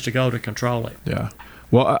long ways to go to control it. Yeah.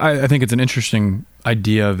 Well, I think it's an interesting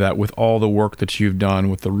idea that with all the work that you've done,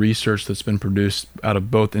 with the research that's been produced out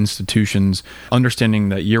of both institutions, understanding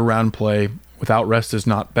that year-round play without rest is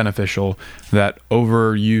not beneficial, that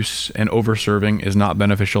overuse and overserving is not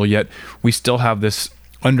beneficial, yet we still have this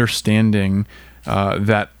understanding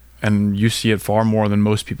that, and you see it far more than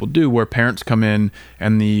most people do, where parents come in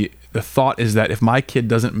and the thought is that if my kid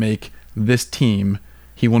doesn't make this team,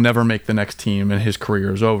 he will never make the next team and his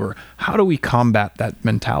career is over. How do we combat that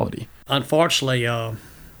mentality? Unfortunately,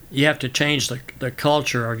 you have to change the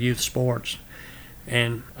culture of youth sports.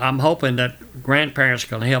 And I'm hoping that grandparents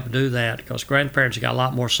can help do that, because grandparents got a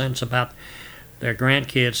lot more sense about their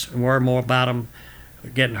grandkids and worry more about them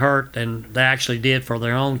getting hurt than they actually did for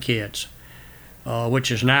their own kids,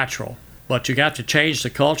 which is natural. But you got to change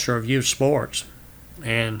the culture of youth sports,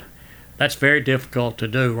 and that's very difficult to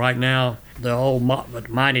do. Right now, the old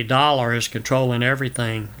mighty dollar is controlling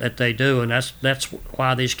everything that they do, and that's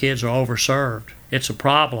why these kids are overserved. It's a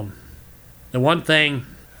problem. The one thing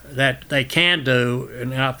that they can do,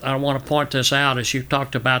 and I want to point this out, is you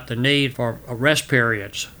talked about the need for rest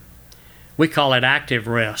periods. We call it active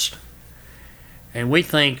rest. And we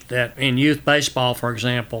think that in youth baseball, for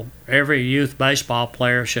example, every youth baseball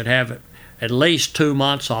player should have at least 2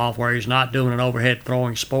 months off where he's not doing an overhead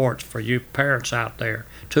throwing sports for you parents out there.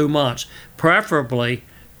 2 months, preferably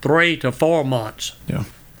 3 to 4 months. Yeah.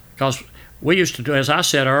 Because we used to do, as I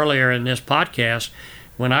said earlier in this podcast,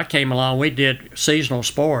 when I came along, we did seasonal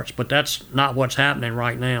sports, but that's not what's happening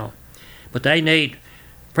right now. But they need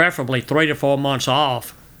preferably 3 to 4 months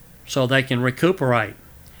off so they can recuperate.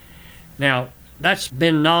 Now, that's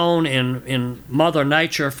been known in Mother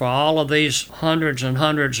Nature for all of these hundreds and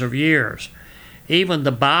hundreds of years. Even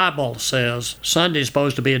the Bible says Sunday's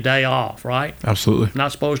supposed to be a day off, right? Absolutely.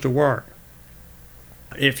 Not supposed to work.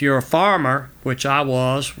 If you're a farmer, which I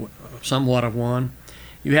was, somewhat of one,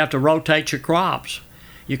 you have to rotate your crops.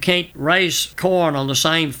 You can't raise corn on the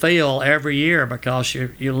same field every year because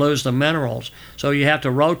you lose the minerals. So you have to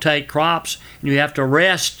rotate crops, and you have to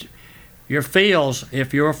rest your fields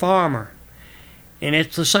if you're a farmer. And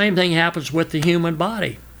it's the same thing happens with the human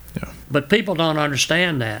body. Yeah. But people don't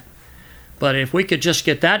understand that. But if we could just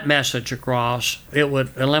get that message across, it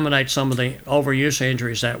would eliminate some of the overuse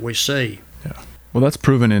injuries that we see. Yeah. Well, that's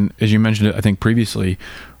proven in, as you mentioned it, I think previously,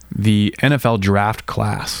 the NFL draft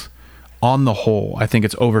class. On the whole, I think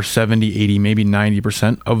it's over 70, 80, maybe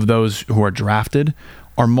 90% of those who are drafted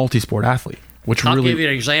are multi-sport athletes. I'll give you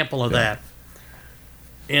an example of that.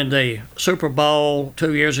 In the Super Bowl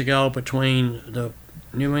 2 years ago between the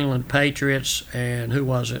New England Patriots and who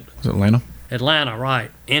was it? Was it Atlanta? Atlanta,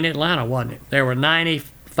 right. In Atlanta, wasn't it? There were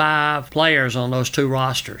 95 players on those two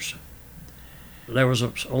rosters. There was a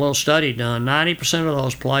little study done. 90% of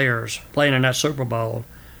those players playing in that Super Bowl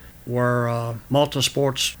were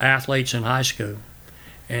multi-sports athletes in high school.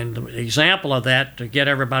 And the example of that, to get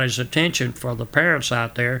everybody's attention for the parents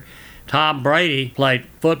out there, Tom Brady played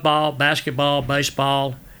football, basketball,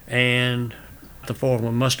 baseball, and the fourth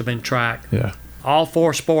one must have been track. Yeah. All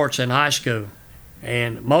four sports in high school.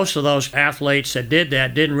 And most of those athletes that did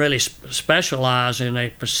that didn't really specialize in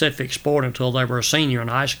a specific sport until they were a senior in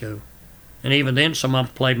high school. And even then, some of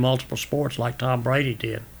them played multiple sports like Tom Brady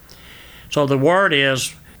did. So the word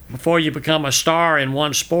is, before you become a star in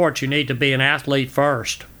one sport, you need to be an athlete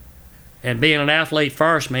first. And being an athlete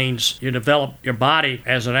first means you develop your body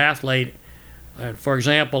as an athlete. For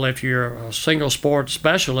example, if you're a single sport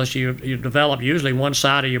specialist, you develop usually one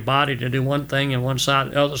side of your body to do one thing and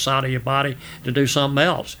the other side of your body to do something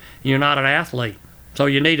else. You're not an athlete. So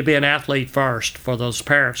you need to be an athlete first for those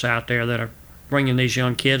parents out there that are bringing these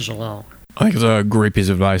young kids along. I think it's a great piece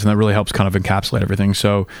of advice, and that really helps kind of encapsulate everything.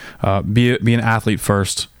 So be an athlete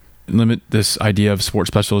first. Limit this idea of sport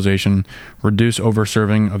specialization, reduce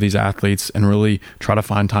overserving of these athletes, and really try to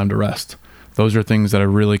find time to rest. Those are things that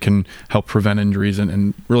really can help prevent injuries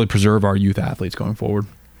and really preserve our youth athletes going forward.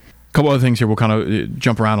 A couple other things here, we'll kind of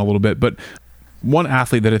jump around a little bit, but one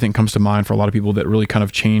athlete that I think comes to mind for a lot of people that really kind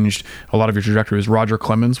of changed a lot of your trajectory is Roger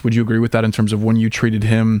Clemens. Would you agree with that in terms of when you treated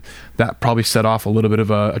him, that probably set off a little bit of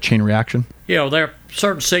a chain reaction? There are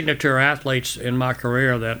certain signature athletes in my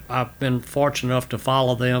career that I've been fortunate enough to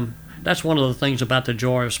follow them. That's one of the things about the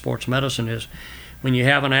joy of sports medicine is when you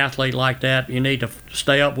have an athlete like that, you need to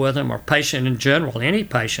stay up with them, or patient in general, any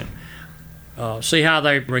patient. See how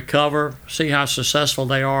they recover, see how successful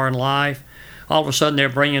they are in life. All of a sudden they're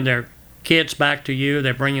bringing their kids back to you,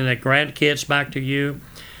 they're bringing their grandkids back to you.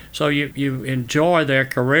 So you enjoy their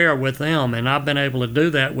career with them, and I've been able to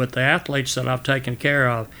do that with the athletes that I've taken care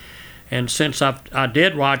of. And since I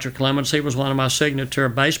did Roger Clemens, he was one of my signature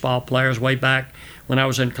baseball players way back when I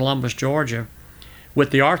was in Columbus, Georgia,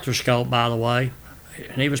 with the arthroscope, by the way.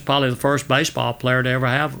 And he was probably the first baseball player to ever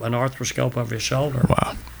have an arthroscope over his shoulder.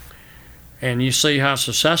 Wow. And you see how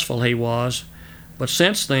successful he was. But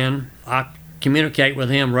since then, I communicate with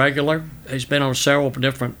him regular. He's been on several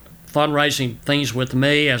different fundraising things with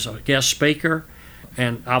me as a guest speaker,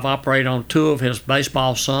 and I've operated on 2 of his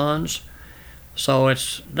baseball sons. So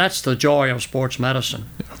that's the joy of sports medicine.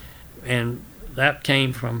 Yeah. And that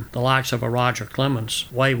came from the likes of a Roger Clemens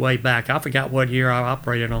way, way back. I forgot what year I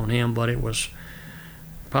operated on him, but it was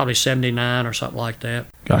probably 79 or something like that.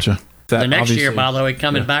 Gotcha. The next year, by the way,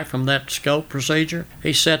 coming back from that scope procedure,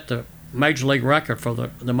 he set the major league record for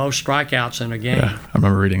the most strikeouts in a game. Yeah, I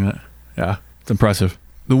remember reading that. Yeah, it's impressive.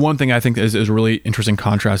 The one thing I think is a really interesting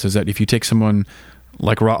contrast is that if you take someone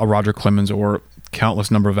like a Roger Clemens or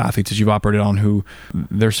countless number of athletes that you've operated on who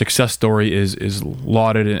their success story is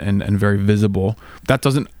lauded and very visible, that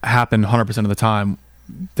doesn't happen 100% of the time.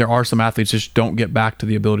 There are some athletes just don't get back to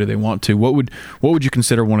the ability they want to. What would you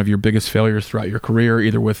consider one of your biggest failures throughout your career,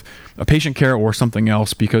 either with a patient care or something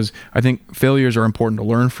else? Because I think failures are important to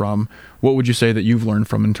learn from. What would you say that you've learned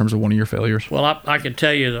from in terms of one of your failures? Well, I can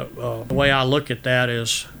tell you the way I look at that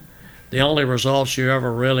is the only results you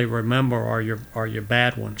ever really remember are your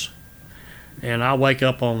bad ones. And I wake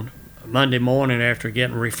up on Monday morning after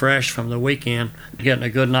getting refreshed from the weekend, getting a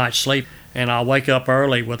good night's sleep, and I wake up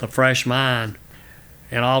early with a fresh mind.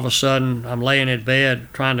 And all of a sudden, I'm laying in bed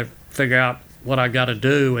trying to figure out what I got to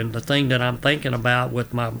do, and the thing that I'm thinking about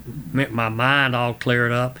with my mind all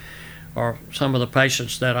cleared up are some of the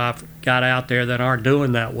patients that I've got out there that aren't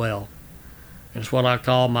doing that well. It's what I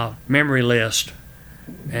call my memory list.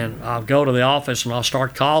 And I'll go to the office and I'll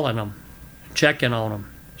start calling them, checking on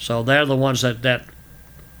them. So they're the ones that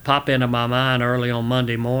pop into my mind early on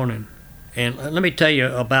Monday morning. And let me tell you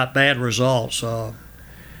about bad results.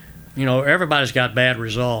 Everybody's got bad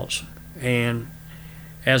results. And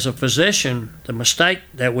as a physician, the mistake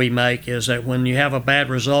that we make is that when you have a bad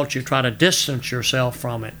result, you try to distance yourself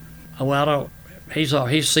from it. Well,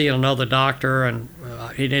 he's seeing another doctor, and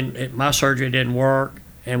my surgery didn't work,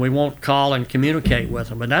 and we won't call and communicate with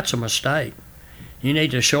him. And that's a mistake. You need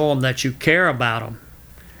to show them that you care about them,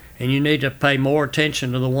 And you need to pay more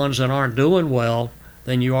attention to the ones that aren't doing well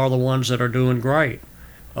than you are the ones that are doing great.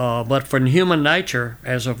 But for human nature,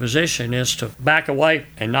 as a physician, is to back away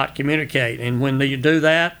and not communicate. And when you do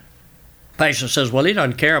that, the patient says, well, he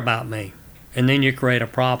doesn't care about me. And then you create a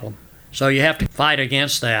problem. So you have to fight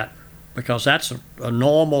against that, because that's a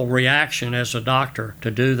normal reaction as a doctor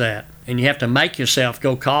to do that. And you have to make yourself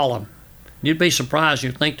go call them. You'd be surprised.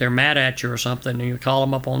 You'd think they're mad at you or something, and you call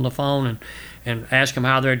them up on the phone and ask them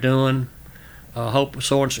how they're doing. Hope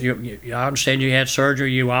so. I understand you had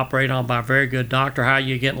surgery. You operated on by a very good doctor. How are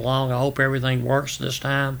you getting along? I hope everything works this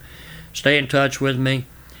time. Stay in touch with me.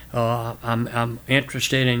 I'm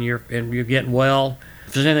interested in you're getting well.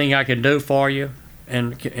 If there's anything I can do for you,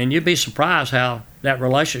 and you'd be surprised how that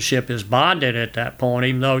relationship is bonded at that point,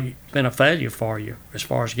 even though it's been a failure for you as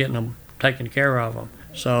far as getting them taken care of them.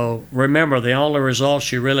 So remember, the only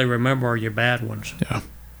results you really remember are your bad ones. Yeah.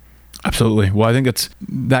 Absolutely. Well, I think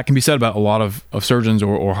that can be said about a lot of surgeons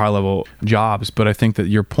or high-level jobs, but I think that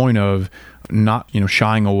your point of not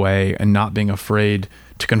shying away and not being afraid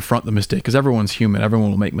to confront the mistake, because everyone's human,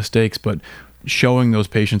 everyone will make mistakes, but showing those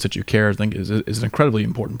patients that you care, I think, is an incredibly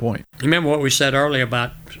important point. Remember what we said earlier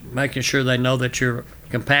about making sure they know that you're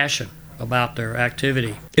compassionate about their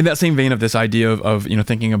activity. In that same vein of this idea of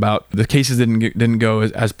thinking about the cases didn't go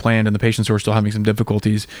as planned and the patients who are still having some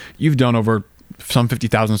difficulties, you've done over some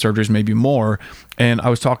 50,000 surgeries, maybe more. And I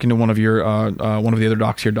was talking to one of the other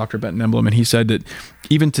docs here, Dr. Benton Emblem, and he said that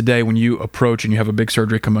even today, when you approach and you have a big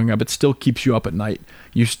surgery coming up, it still keeps you up at night.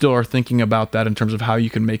 You still are thinking about that in terms of how you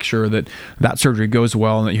can make sure that surgery goes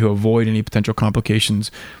well and that you avoid any potential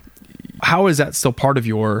complications. How is that still part of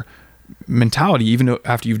your mentality, even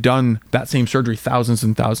after you've done that same surgery thousands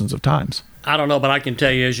and thousands of times? I don't know, but I can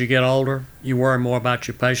tell you, as you get older, you worry more about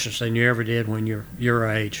your patients than you ever did when you're your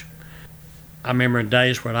age. I remember in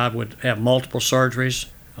days when I would have multiple surgeries.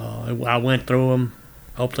 I went through them.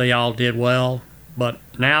 Hope they all did well. But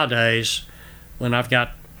nowadays, when I've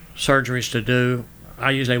got surgeries to do,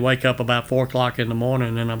 I usually wake up about 4 o'clock in the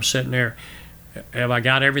morning and I'm sitting there. Have I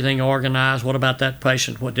got everything organized? What about that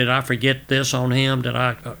patient? What did I forget this on him? Did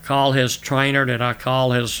I call his trainer? Did I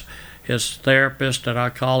call his therapist? Did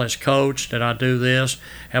I call his coach? Did I do this?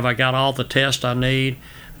 Have I got all the tests I need?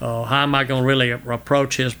 How am I going to really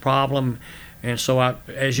approach his problem? And so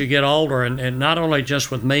as you get older, and not only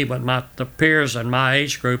just with me, but the peers in my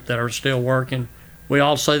age group that are still working, we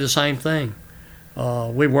all say the same thing.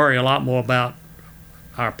 We worry a lot more about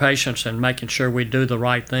our patients and making sure we do the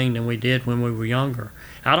right thing than we did when we were younger.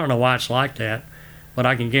 I don't know why it's like that, but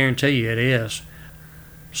I can guarantee you it is.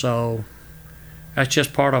 So that's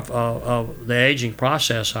just part of the aging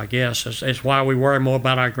process, I guess. It's why we worry more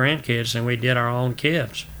about our grandkids than we did our own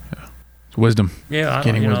kids. Wisdom. Yeah,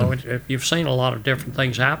 you've seen a lot of different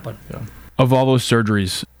things happen. Yeah. Of all those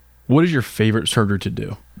surgeries, what is your favorite surgery to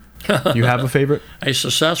do? You have a favorite? A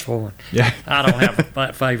successful one. Yeah. I don't have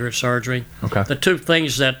a favorite surgery. Okay. The two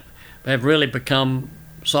things that have really become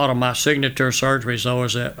sort of my signature surgeries, though,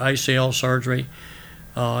 is the ACL surgery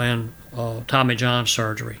and Tommy John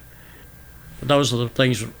surgery. Those are the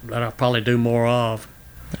things that I probably do more of.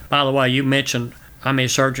 By the way, you mentioned how many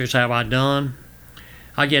surgeries have I done?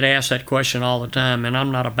 I get asked that question all the time, and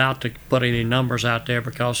I'm not about to put any numbers out there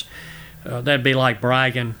because that'd be like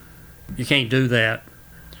bragging. You can't do that.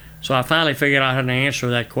 So I finally figured out how to answer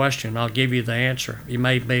that question. I'll give you the answer. You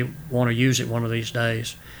may want to use it one of these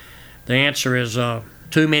days. The answer is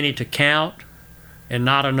too many to count and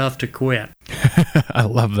not enough to quit. I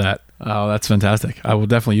love that. Oh, that's fantastic. I will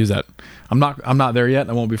definitely use that. I'm not there yet.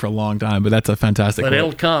 I won't be for a long time, but that's a fantastic But quote.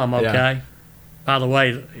 It'll come, okay? Yeah. By the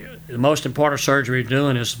way, the most important surgery you're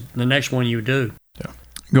doing is the next one you do. Yeah.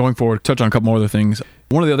 Going forward, touch on a couple more other things.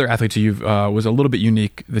 One of the other athletes you've was a little bit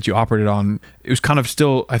unique that you operated on. It was kind of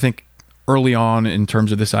still, I think, early on in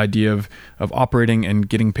terms of this idea of operating and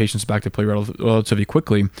getting patients back to play relatively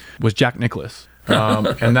quickly was Jack Nicklaus.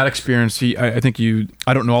 And that experience, I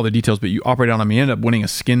don't know all the details, but you operated on him. He ended up winning a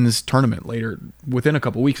skins tournament later within a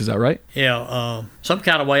couple of weeks. Is that right? Yeah. Some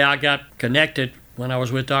kind of way I got connected when I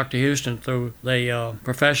was with Dr. Houston through the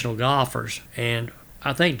professional golfers. And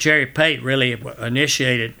I think Jerry Pate really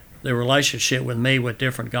initiated the relationship with me with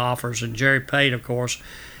different golfers. And Jerry Pate, of course,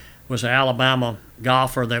 was an Alabama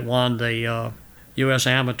golfer that won the U.S.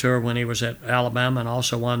 Amateur when he was at Alabama and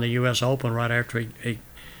also won the U.S. Open right after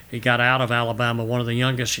he got out of Alabama, one of the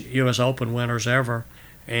youngest U.S. Open winners ever.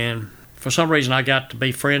 And for some reason, I got to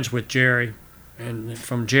be friends with Jerry. And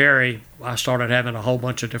from Jerry, I started having a whole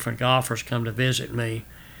bunch of different golfers come to visit me.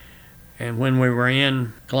 And when we were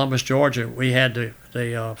in Columbus, Georgia, we had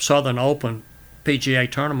the Southern Open PGA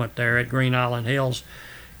tournament there at Green Island Hills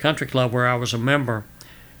Country Club where I was a member.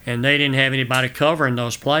 and they didn't have anybody covering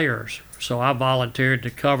those players. So I volunteered to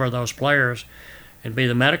cover those players and be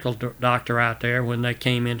the medical doctor out there when they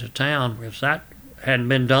came into town, because that hadn't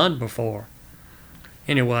been done before.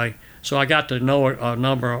 Anyway, so I got to know a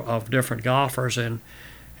number of different golfers, and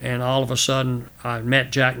all of a sudden I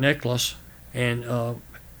met Jack Nicklaus, and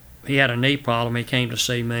he had a knee problem. He came to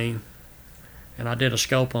see me, and I did a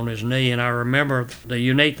scope on his knee. And I remember the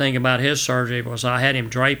unique thing about his surgery was I had him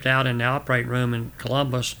draped out in the operating room in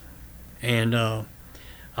Columbus, and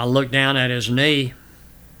I looked down at his knee,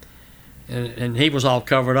 and he was all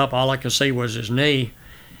covered up. All I could see was his knee.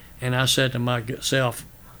 And I said to myself,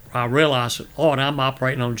 I realized, Lord, I'm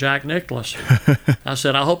operating on Jack Nicklaus. I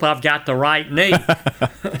said, I hope I've got the right knee.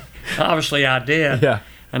 Obviously I did. Yeah.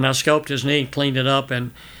 And I scoped his knee and cleaned it up,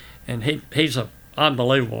 and he's an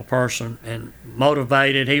unbelievable person and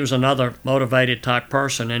motivated. He was another motivated type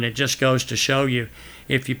person, and it just goes to show you,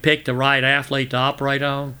 if you pick the right athlete to operate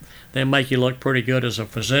on, they'll make you look pretty good as a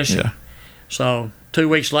physician. Yeah. So 2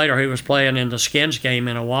 weeks later, he was playing in the Skins game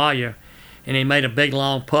in Hawaii, and he made a big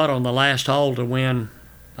long putt on the last hole to win.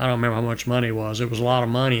 I don't remember how much money it was. It was a lot of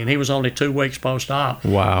money, and he was only 2 weeks post-op.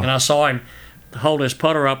 Wow. And I saw him hold his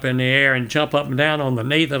putter up in the air and jump up and down on the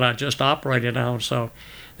knee that I just operated on. So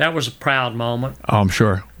that was a proud moment. Oh, I'm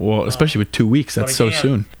sure. Well, especially with 2 weeks, that's so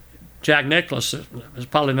soon. Jack Nicklaus is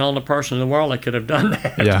probably the only person in the world that could have done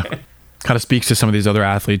that. Yeah. Kind of speaks to some of these other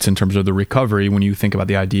athletes in terms of the recovery when you think about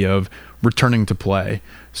the idea of returning to play.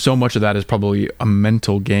 So much of that is probably a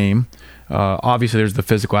mental game. Obviously, there's the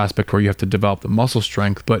physical aspect where you have to develop the muscle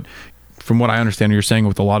strength, but from what I understand, what you're saying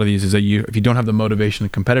with a lot of these is that if you don't have the motivation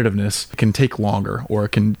and competitiveness, it can take longer or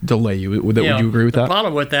it can delay you. Would you agree with that? The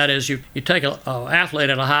problem with that is you take an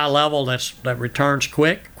athlete at a high level that returns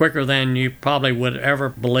quicker than you probably would ever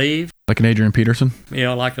believe. Like an Adrian Peterson?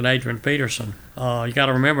 Like an Adrian Peterson. You got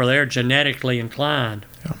to remember they're genetically inclined.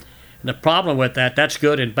 Yeah. And the problem with that's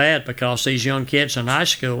good and bad, because these young kids in high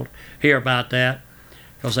school hear about that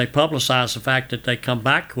because they publicize the fact that they come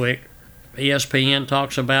back quick. ESPN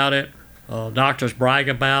talks about it. Doctors brag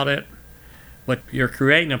about it. But you're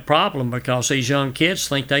creating a problem because these young kids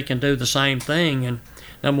think they can do the same thing. And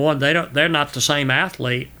number one, they're not the same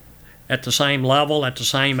athlete at the same level, at the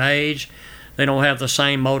same age. They don't have the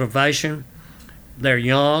same motivation. They're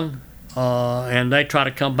young, and they try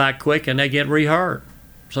to come back quick, and they get re-hurt.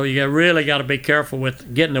 So you really got to be careful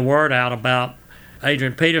with getting the word out about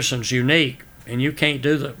Adrian Peterson's unique, and you can't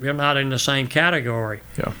you're not in the same category.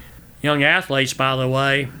 Yeah. Young athletes, by the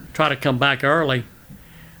way, try to come back early.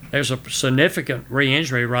 There's a significant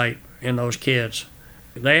re-injury rate in those kids.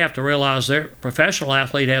 They have to realize their professional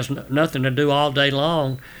athlete has nothing to do all day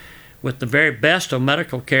long with the very best of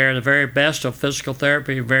medical care, the very best of physical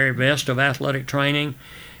therapy, the very best of athletic training,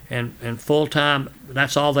 and full-time,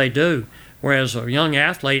 that's all they do. Whereas a young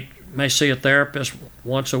athlete may see a therapist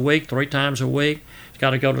once a week, 3 times a week. He's got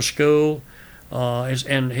to go to school,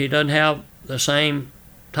 and he doesn't have the same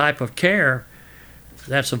type of care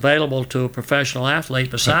that's available to a professional athlete,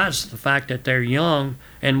 besides the fact that they're young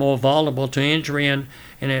and more vulnerable to injury, and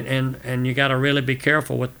you got to really be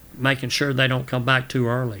careful with making sure they don't come back too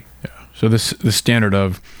early. Yeah. So the standard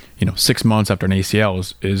of 6 months after an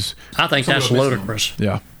ACL is I think that's ludicrous.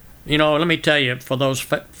 Yeah. Let me tell you, for those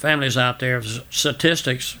families out there,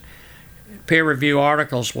 statistics, peer review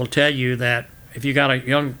articles will tell you that if you got a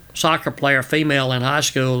young soccer player, female in high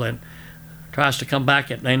school, and tries to come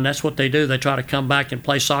back, and that's what they do, they try to come back and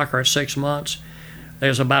play soccer at 6 months,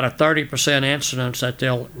 there's about a 30% incidence that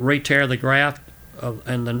they'll re-tear the graft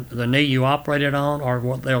and the knee you operated on,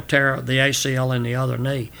 or they'll tear the ACL in the other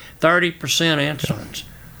knee. 30% incidence.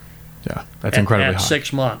 Yeah, that's incredibly high. At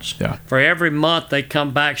 6 months. Yeah. For every month they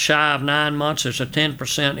come back shy of 9 months, there's a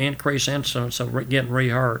 10% increase incidence of getting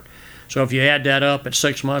re-hurt. So if you add that up at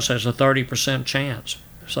 6 months, there's a 30% chance.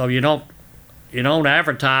 So you don't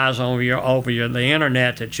advertise over the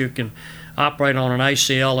internet that you can operate on an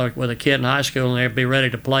ACL with a kid in high school and they'll be ready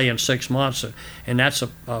to play in 6 months. And that's a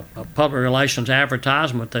public relations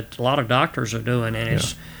advertisement that a lot of doctors are doing, and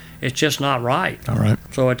it's just not right. All right.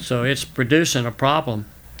 So it's producing a problem.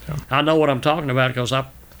 Yeah. I know what I'm talking about because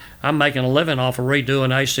I'm making a living off of redoing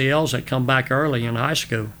ACLs that come back early in high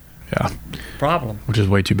school. Yeah. Problem. Which is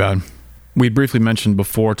way too bad. We briefly mentioned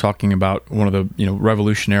before, talking about one of the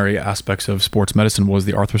revolutionary aspects of sports medicine was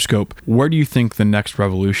the arthroscope. Where do you think the next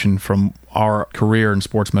revolution from our career in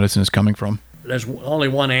sports medicine is coming from? There's only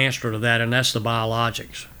one answer to that, and that's the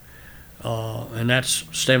biologics. And that's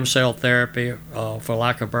stem cell therapy, for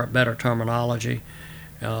lack of better terminology.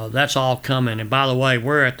 That's all coming. And by the way,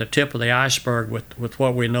 we're at the tip of the iceberg with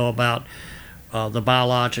what we know about the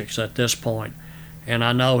biologics at this point. And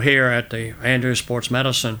I know here at the Andrews Sports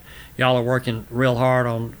Medicine, y'all are working real hard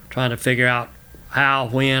on trying to figure out how,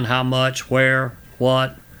 when, how much, where,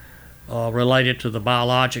 what, related to the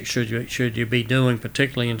biologics should you be doing,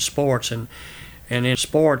 particularly in sports. And in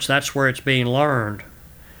sports, that's where it's being learned.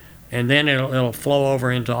 And then it'll flow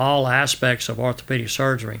over into all aspects of orthopedic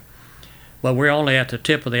surgery. But we're only at the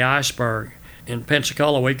tip of the iceberg. In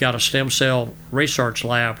Pensacola, we've got a stem cell research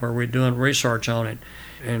lab where we're doing research on it.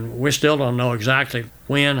 And we still don't know exactly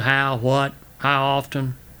when, how, what, how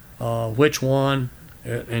often, which one,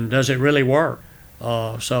 and does it really work.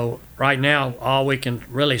 So right now, all we can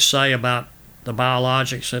really say about the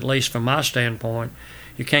biologics, at least from my standpoint,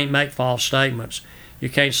 you can't make false statements. You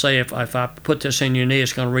can't say if I put this in your knee,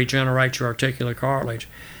 it's going to regenerate your articular cartilage.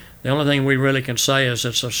 The only thing we really can say is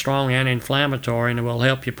it's a strong anti-inflammatory and it will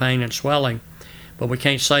help you pain and swelling, but we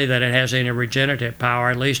can't say that it has any regenerative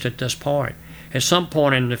power, at least at this point. At some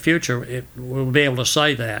point in the future, we'll be able to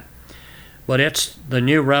say that. But it's the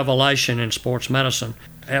new revelation in sports medicine.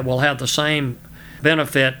 It will have the same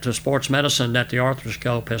benefit to sports medicine that the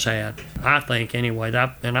arthroscope has had, I think, anyway.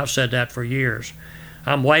 And I've said that for years.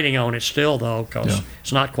 I'm waiting on it still, though, because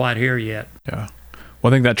it's not quite here yet. Yeah.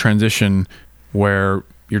 Well, I think that transition where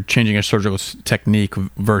you're changing a surgical technique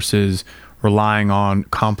versus relying on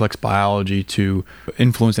complex biology to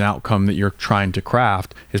influence an outcome that you're trying to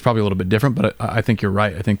craft is probably a little bit different, but I think you're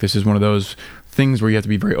right. I think this is one of those things where you have to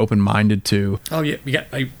be very open-minded to. Oh, yeah.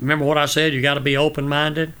 Remember what I said? You got to be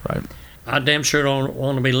open-minded. Right. I damn sure don't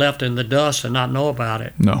want to be left in the dust and not know about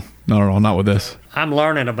it. No, not at all. Not with this. I'm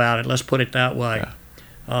learning about it. Let's put it that way. Yeah.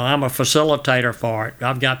 I'm a facilitator for it.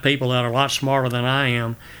 I've got people that are a lot smarter than I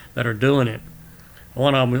am that are doing it.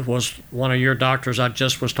 One of them was one of your doctors I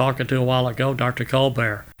just was talking to a while ago, Dr.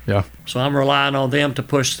 Colbert. Yeah. So I'm relying on them to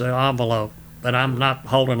push the envelope, but I'm not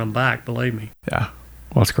holding them back, believe me. Yeah.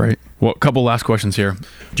 Well, that's great. Well, a couple last questions here.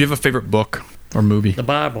 Do you have a favorite book or movie? The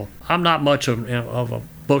Bible. I'm not much of a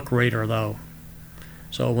book reader, though.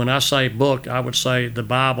 So when I say book, I would say the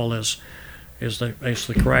Bible is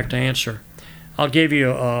the correct answer. I'll give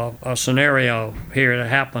you a scenario here that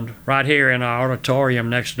happened right here in our auditorium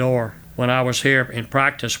next door. When I was here in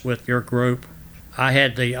practice with your group, I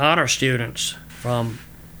had the honor students from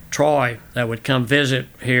Troy that would come visit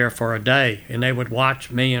here for a day, and they would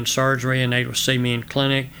watch me in surgery and they would see me in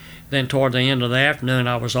clinic. Then toward the end of the afternoon,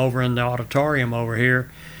 I was over in the auditorium over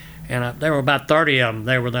here, and there were about 30 of them.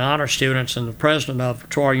 They were the honor students, and the president of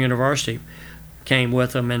Troy University came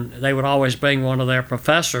with them, and they would always bring one of their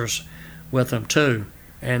professors with them too.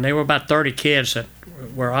 And there were about 30 kids that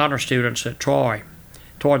were honor students at Troy.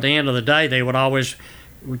 Toward the end of the day, they would always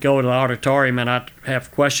go to the auditorium and I'd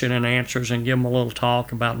have question and answers and give them a little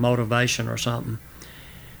talk about motivation or something.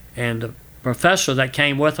 And the professor that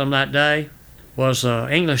came with them that day was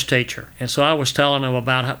an English teacher. And so I was telling them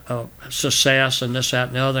about success and this, that,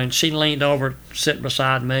 and the other. And she leaned over, sitting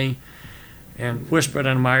beside me, and whispered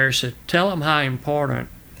in my ear, said, "Tell them how important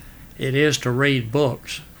it is to read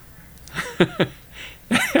books."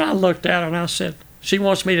 I looked at her and I said, "She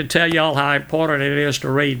wants me to tell y'all how important it is to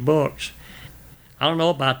read books. I don't know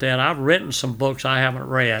about that. I've written some books I haven't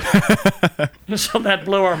read." So that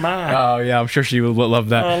blew her mind. Oh, yeah. I'm sure she would love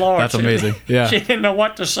that. Oh, Lord. That's amazing. Yeah. She didn't know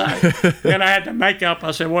what to say. Then I had to make up.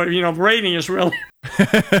 I said, "Well, reading is really..."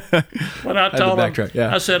 But I told her,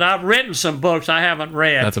 I said, "I've written some books I haven't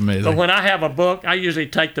read." That's amazing. But when I have a book, I usually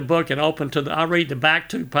take the book and I read the back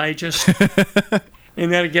 2 pages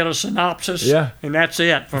and then I get a synopsis. Yeah. And that's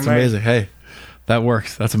it for That's me. amazing. Hey, that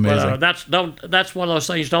works. That's amazing. But that's one of those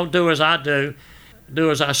things. Don't do as I do. Do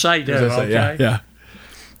as I say do, okay? Yeah.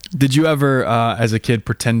 Did you ever, as a kid,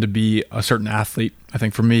 pretend to be a certain athlete? I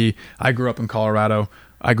think for me, I grew up in Colorado.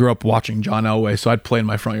 I grew up watching John Elway, so I'd play in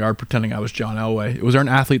my front yard pretending I was John Elway. Was there an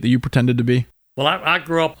athlete that you pretended to be? Well, I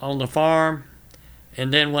grew up on the farm,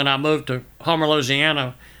 and then when I moved to Homer,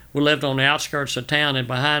 Louisiana, we lived on the outskirts of town, and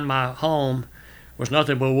behind my home was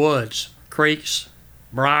nothing but woods, creeks,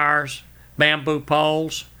 briars, bamboo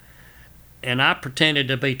poles, and I pretended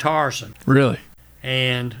to be Tarzan. Really?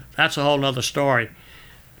 And that's a whole nother story.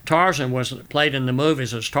 Tarzan was played in the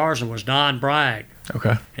movies as Tarzan was Don Bragg.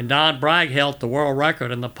 Okay. And Don Bragg held the world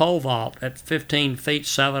record in the pole vault at 15 feet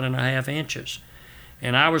 7.5 inches.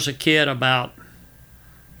 And I was a kid about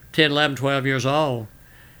 10, 11, 12 years old,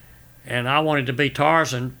 and I wanted to be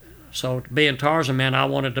Tarzan. So being Tarzan meant I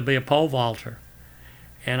wanted to be a pole vaulter.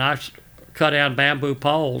 And I cut down bamboo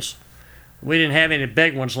poles. We didn't have any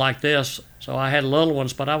big ones like this, so I had little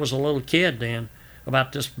ones, but I was a little kid then,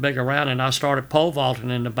 about this big around, and I started pole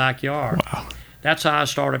vaulting in the backyard. Wow. That's how I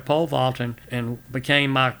started pole vaulting and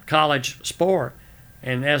became my college sport.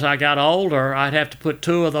 And as I got older, I'd have to put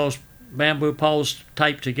 2 of those bamboo poles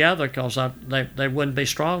taped together because they wouldn't be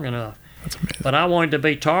strong enough. That's amazing. But I wanted to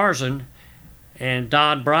be Tarzan and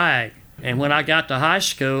Don Bragg. And when I got to high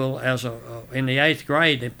school, in the 8th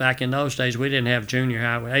grade, back in those days we didn't have junior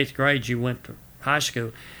high. In 8th grade you went to high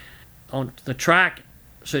school. On the track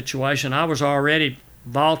situation, I was already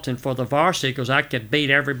vaulting for the varsity because I could beat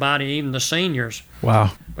everybody, even the seniors.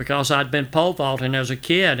 Wow. Because I'd been pole vaulting as a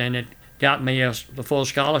kid, and it got me the full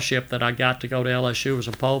scholarship that I got to go to LSU as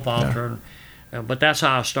a pole vaulter. Yeah. But that's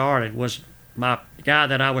how I started. Was my guy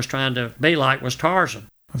that I was trying to be like was Tarzan.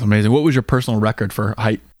 That's amazing. What was your personal record for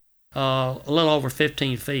height? A little over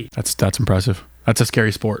 15 feet. That's impressive. That's a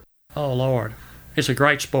scary sport. Oh, Lord. It's a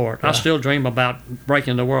great sport. Yeah. I still dream about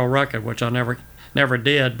breaking the world record, which I never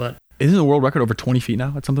did. But isn't the world record over 20 feet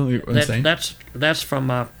now? That's something insane. That's from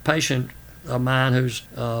a patient of mine who's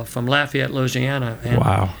from Lafayette, Louisiana. And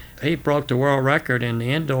wow. He broke the world record in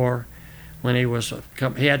the indoor when he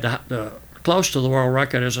had the close to the world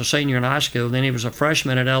record as a senior in high school. Then he was a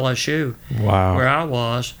freshman at LSU, wow, where I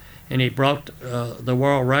was, and he broke the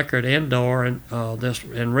world record indoor.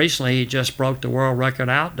 And recently he just broke the world record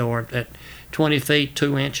outdoor at 20 feet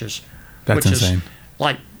 2 inches. That's insane. Is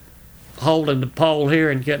like holding the pole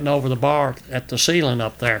here and getting over the bar at the ceiling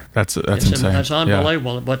up there. That's insane. That's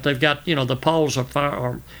unbelievable. Yeah. But they've got, the poles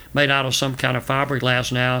are made out of some kind of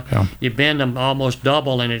fiberglass now. Yeah. You bend them almost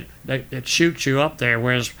double, and it shoots you up there.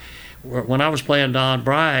 Whereas when I was playing Don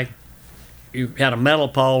Bragg, you had a metal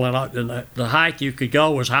pole, and the height you could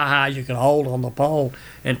go was how high you could hold on the pole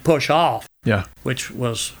and push off. Yeah. Which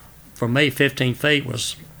was, for me, 15 feet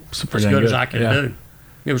was super as good as I could do.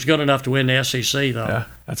 It was good enough to win the SEC, though. Yeah,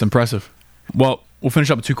 that's impressive. Well, we'll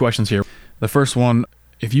finish up with 2 questions here. The first one,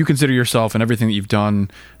 if you consider yourself and everything that you've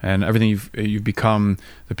done and everything you've become,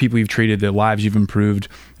 the people you've treated, the lives you've improved,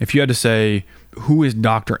 if you had to say, who is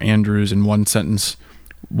Dr. Andrews in one sentence,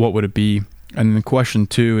 what would it be? And then question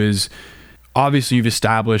 2 is, obviously you've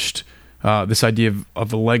established this idea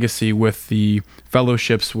of a legacy with the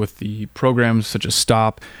fellowships, with the programs such as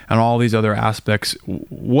STOP and all these other aspects.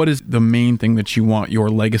 What is the main thing that you want your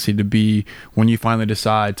legacy to be when you finally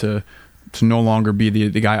decide to no longer be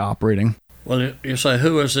the guy operating? Well, you say,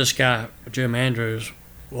 who is this guy, Jim Andrews?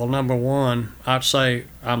 Well, number one, I'd say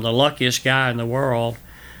I'm the luckiest guy in the world,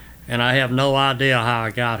 and I have no idea how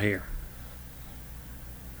I got here.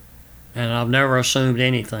 And I've never assumed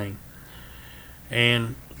anything.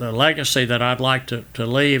 And the legacy that I'd like to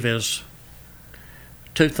leave is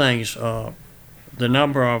 2 things. The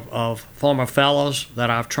number of former fellows that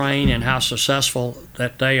I've trained and how successful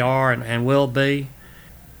that they are and will be,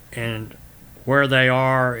 and where they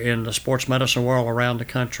are in the sports medicine world around the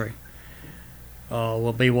country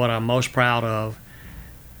will be what I'm most proud of.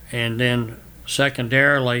 And then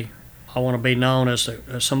secondarily, I want to be known as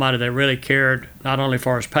somebody that really cared not only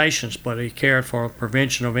for his patients, but he cared for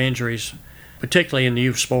prevention of injuries, particularly in the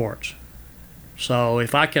youth sports. So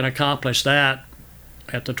if I can accomplish that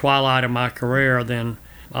at the twilight of my career, then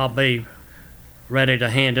I'll be ready to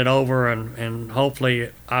hand it over, and hopefully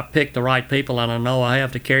I pick the right people, and I know I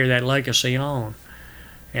have to carry that legacy on.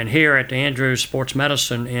 And here at the Andrews Sports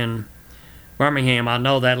Medicine in Birmingham, I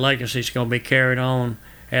know that legacy is going to be carried on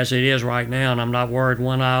as it is right now, and I'm not worried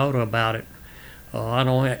one iota about it. I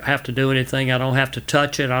don't have to do anything. I don't have to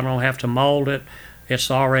touch it. I don't have to mold it.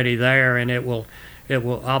 It's already there, and it will.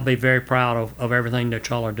 I'll be very proud of everything that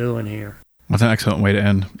y'all are doing here. That's an excellent way to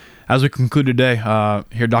end. As we conclude today,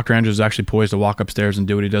 here Dr. Andrews is actually poised to walk upstairs and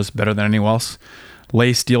do what he does better than anyone else: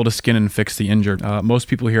 lay steel to skin and fix the injured. Most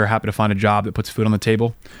people here are happy to find a job that puts food on the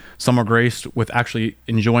table. Some are graced with actually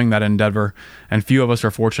enjoying that endeavor, and few of us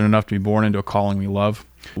are fortunate enough to be born into a calling we love,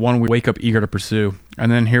 one we wake up eager to pursue.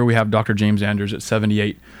 And then here we have Dr. James Andrews at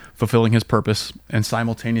 78, fulfilling his purpose and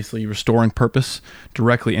simultaneously restoring purpose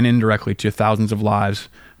directly and indirectly to thousands of lives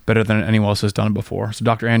better than anyone else has done it before. So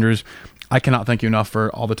Dr. Andrews, I cannot thank you enough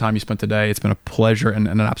for all the time you spent today. It's been a pleasure and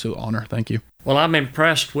an absolute honor. Thank you. Well, I'm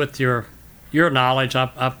impressed with your knowledge.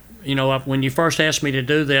 When you first asked me to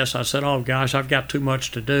do this, I said, oh gosh, I've got too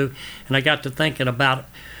much to do. And I got to thinking about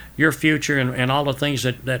your future and all the things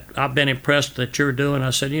that I've been impressed that you're doing.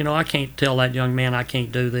 I said, I can't tell that young man I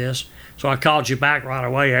can't do this. So I called you back right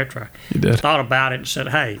away after I thought about it and said,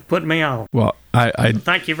 hey, put me on. Well, I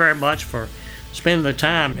thank you very much for spending the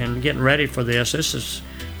time and getting ready for this. This is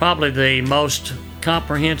probably the most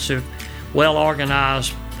comprehensive,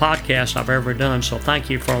 well-organized podcast I've ever done. So thank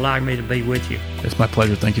you for allowing me to be with you. It's my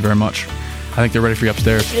pleasure. Thank you very much. I think they're ready for you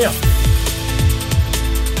upstairs. Yeah.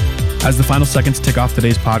 As the final seconds tick off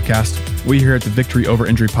today's podcast, we here at the Victory Over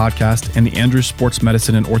Injury podcast and the Andrews Sports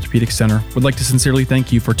Medicine and Orthopedic Center would like to sincerely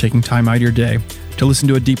thank you for taking time out of your day to listen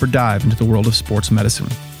to a deeper dive into the world of sports medicine.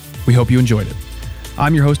 We hope you enjoyed it.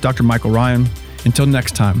 I'm your host, Dr. Michael Ryan. Until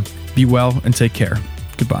next time, be well and take care.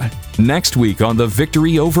 Goodbye. Next week on the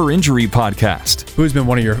Victory Over Injury podcast. Who's been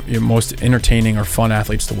one of your most entertaining or fun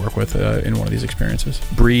athletes to work with in one of these experiences?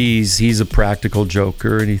 Breeze, he's a practical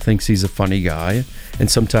joker and he thinks he's a funny guy. And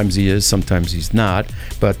sometimes he is, sometimes he's not.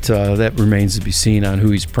 But that remains to be seen on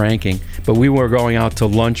who he's pranking. But we were going out to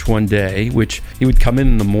lunch one day, which he would come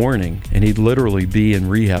in the morning and he'd literally be in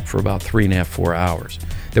rehab for about 3.5, 4 hours.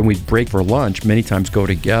 Then we'd break for lunch, many times go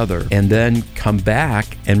together, and then come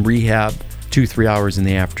back and rehab 2-3 hours in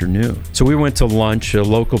the afternoon. So we went to lunch at a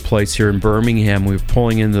local place here in Birmingham. We were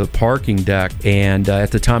pulling into the parking deck, and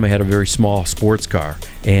at the time I had a very small sports car,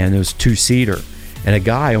 and it was 2-seater, and a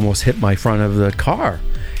guy almost hit my front of the car.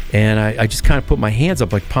 And I just kind of put my hands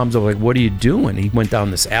up, like palms up, like, what are you doing? He went down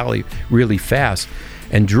this alley really fast.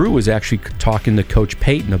 And Drew was actually talking to Coach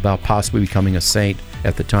Payton about possibly becoming a Saint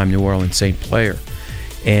at the time, New Orleans Saint player.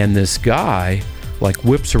 And this guy like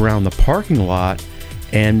whips around the parking lot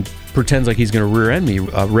and pretends like he's going to rear end me,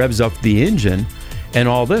 revs up the engine and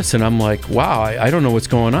all this. And I'm like, wow, I don't know what's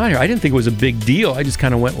going on here. I didn't think it was a big deal. I just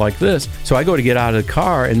kind of went like this. So I go to get out of the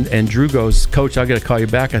car and Drew goes, Coach, I got to call you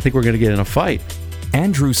back. I think we're going to get in a fight.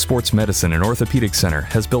 Andrews Sports Medicine and Orthopedic Center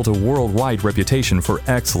has built a worldwide reputation for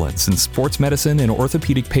excellence in sports medicine and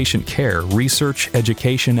orthopedic patient care, research,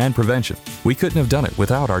 education, and prevention. We couldn't have done it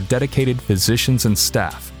without our dedicated physicians and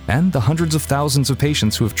staff, and the hundreds of thousands of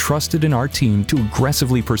patients who have trusted in our team to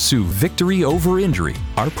aggressively pursue victory over injury.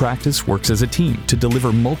 Our practice works as a team to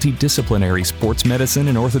deliver multidisciplinary sports medicine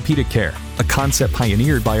and orthopedic care, a concept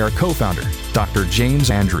pioneered by our co-founder, Dr.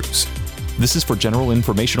 James Andrews. This is for general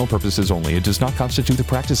informational purposes only. It does not constitute the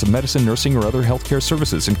practice of medicine, nursing, or other healthcare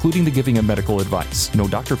services, including the giving of medical advice. No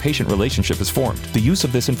doctor-patient relationship is formed. The use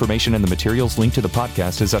of this information and the materials linked to the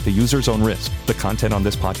podcast is at the user's own risk. The content on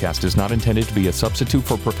this podcast is not intended to be a substitute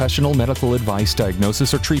for professional medical advice,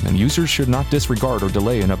 diagnosis, or treatment. Users should not disregard or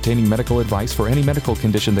delay in obtaining medical advice for any medical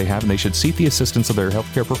condition they have, and they should seek the assistance of their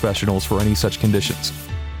healthcare professionals for any such conditions.